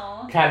yes,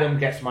 Aw. Callum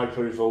gets my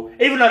approval.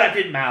 Even though that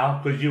didn't matter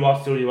because you are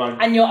still your own.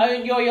 And you're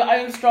your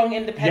own strong,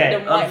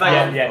 independent Yeah, white I'm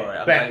man. thankful for it,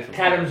 I'm But thankful for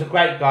Callum's it. a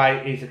great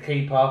guy. He's a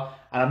keeper.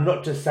 And I'm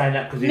not just saying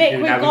that because he's Nick,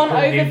 doing we've that. gone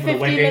called him over for the 50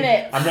 wedding.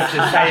 minutes. I'm not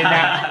just saying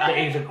that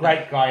he's a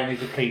great guy and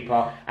he's a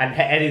keeper. And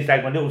Eddie's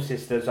like my little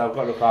sister, so I've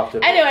got to look after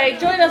her. Anyway,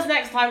 join us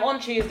next time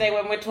on Tuesday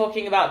when we're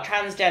talking about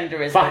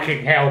transgenderism.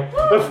 Fucking hell.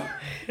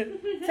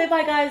 Say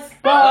bye, guys.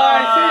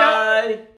 Bye. See ya. Bye.